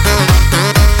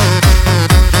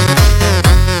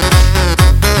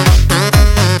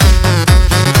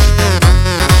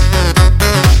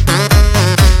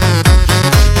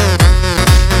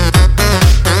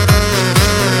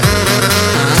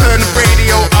 Turn the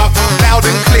radio up, loud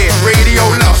and clear. Radio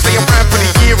love, say I'm round for the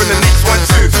year and the next one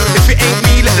too. If it ain't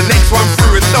me, let the next one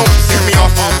through and don't piss me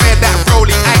off. Bear that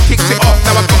rolling, I kicked it off.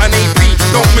 Now I got an AP,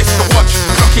 don't miss the watch.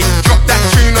 Clock it, drop that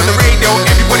tune on the radio.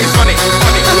 Everybody's on it,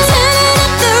 on it. I'm turning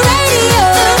up the radio.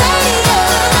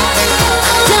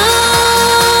 Don't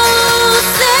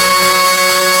say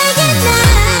goodnight.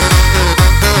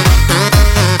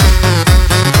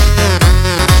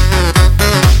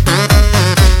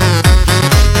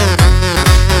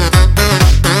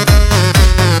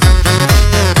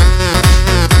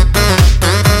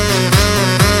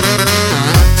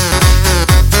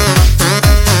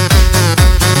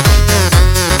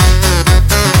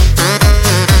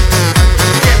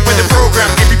 Get with the program,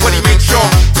 everybody make sure.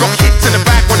 Rock hits in the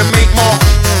back, wanna make more.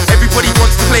 Everybody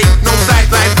wants to play, no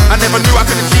sideline. I never knew I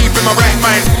could achieve in my right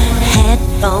mind.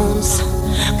 Headphones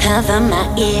cover my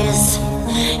ears.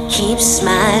 Keep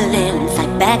smiling,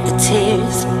 fight back the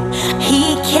tears.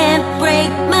 He can't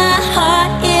break my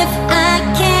heart if I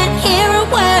can't hear a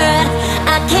word.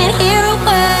 I can't hear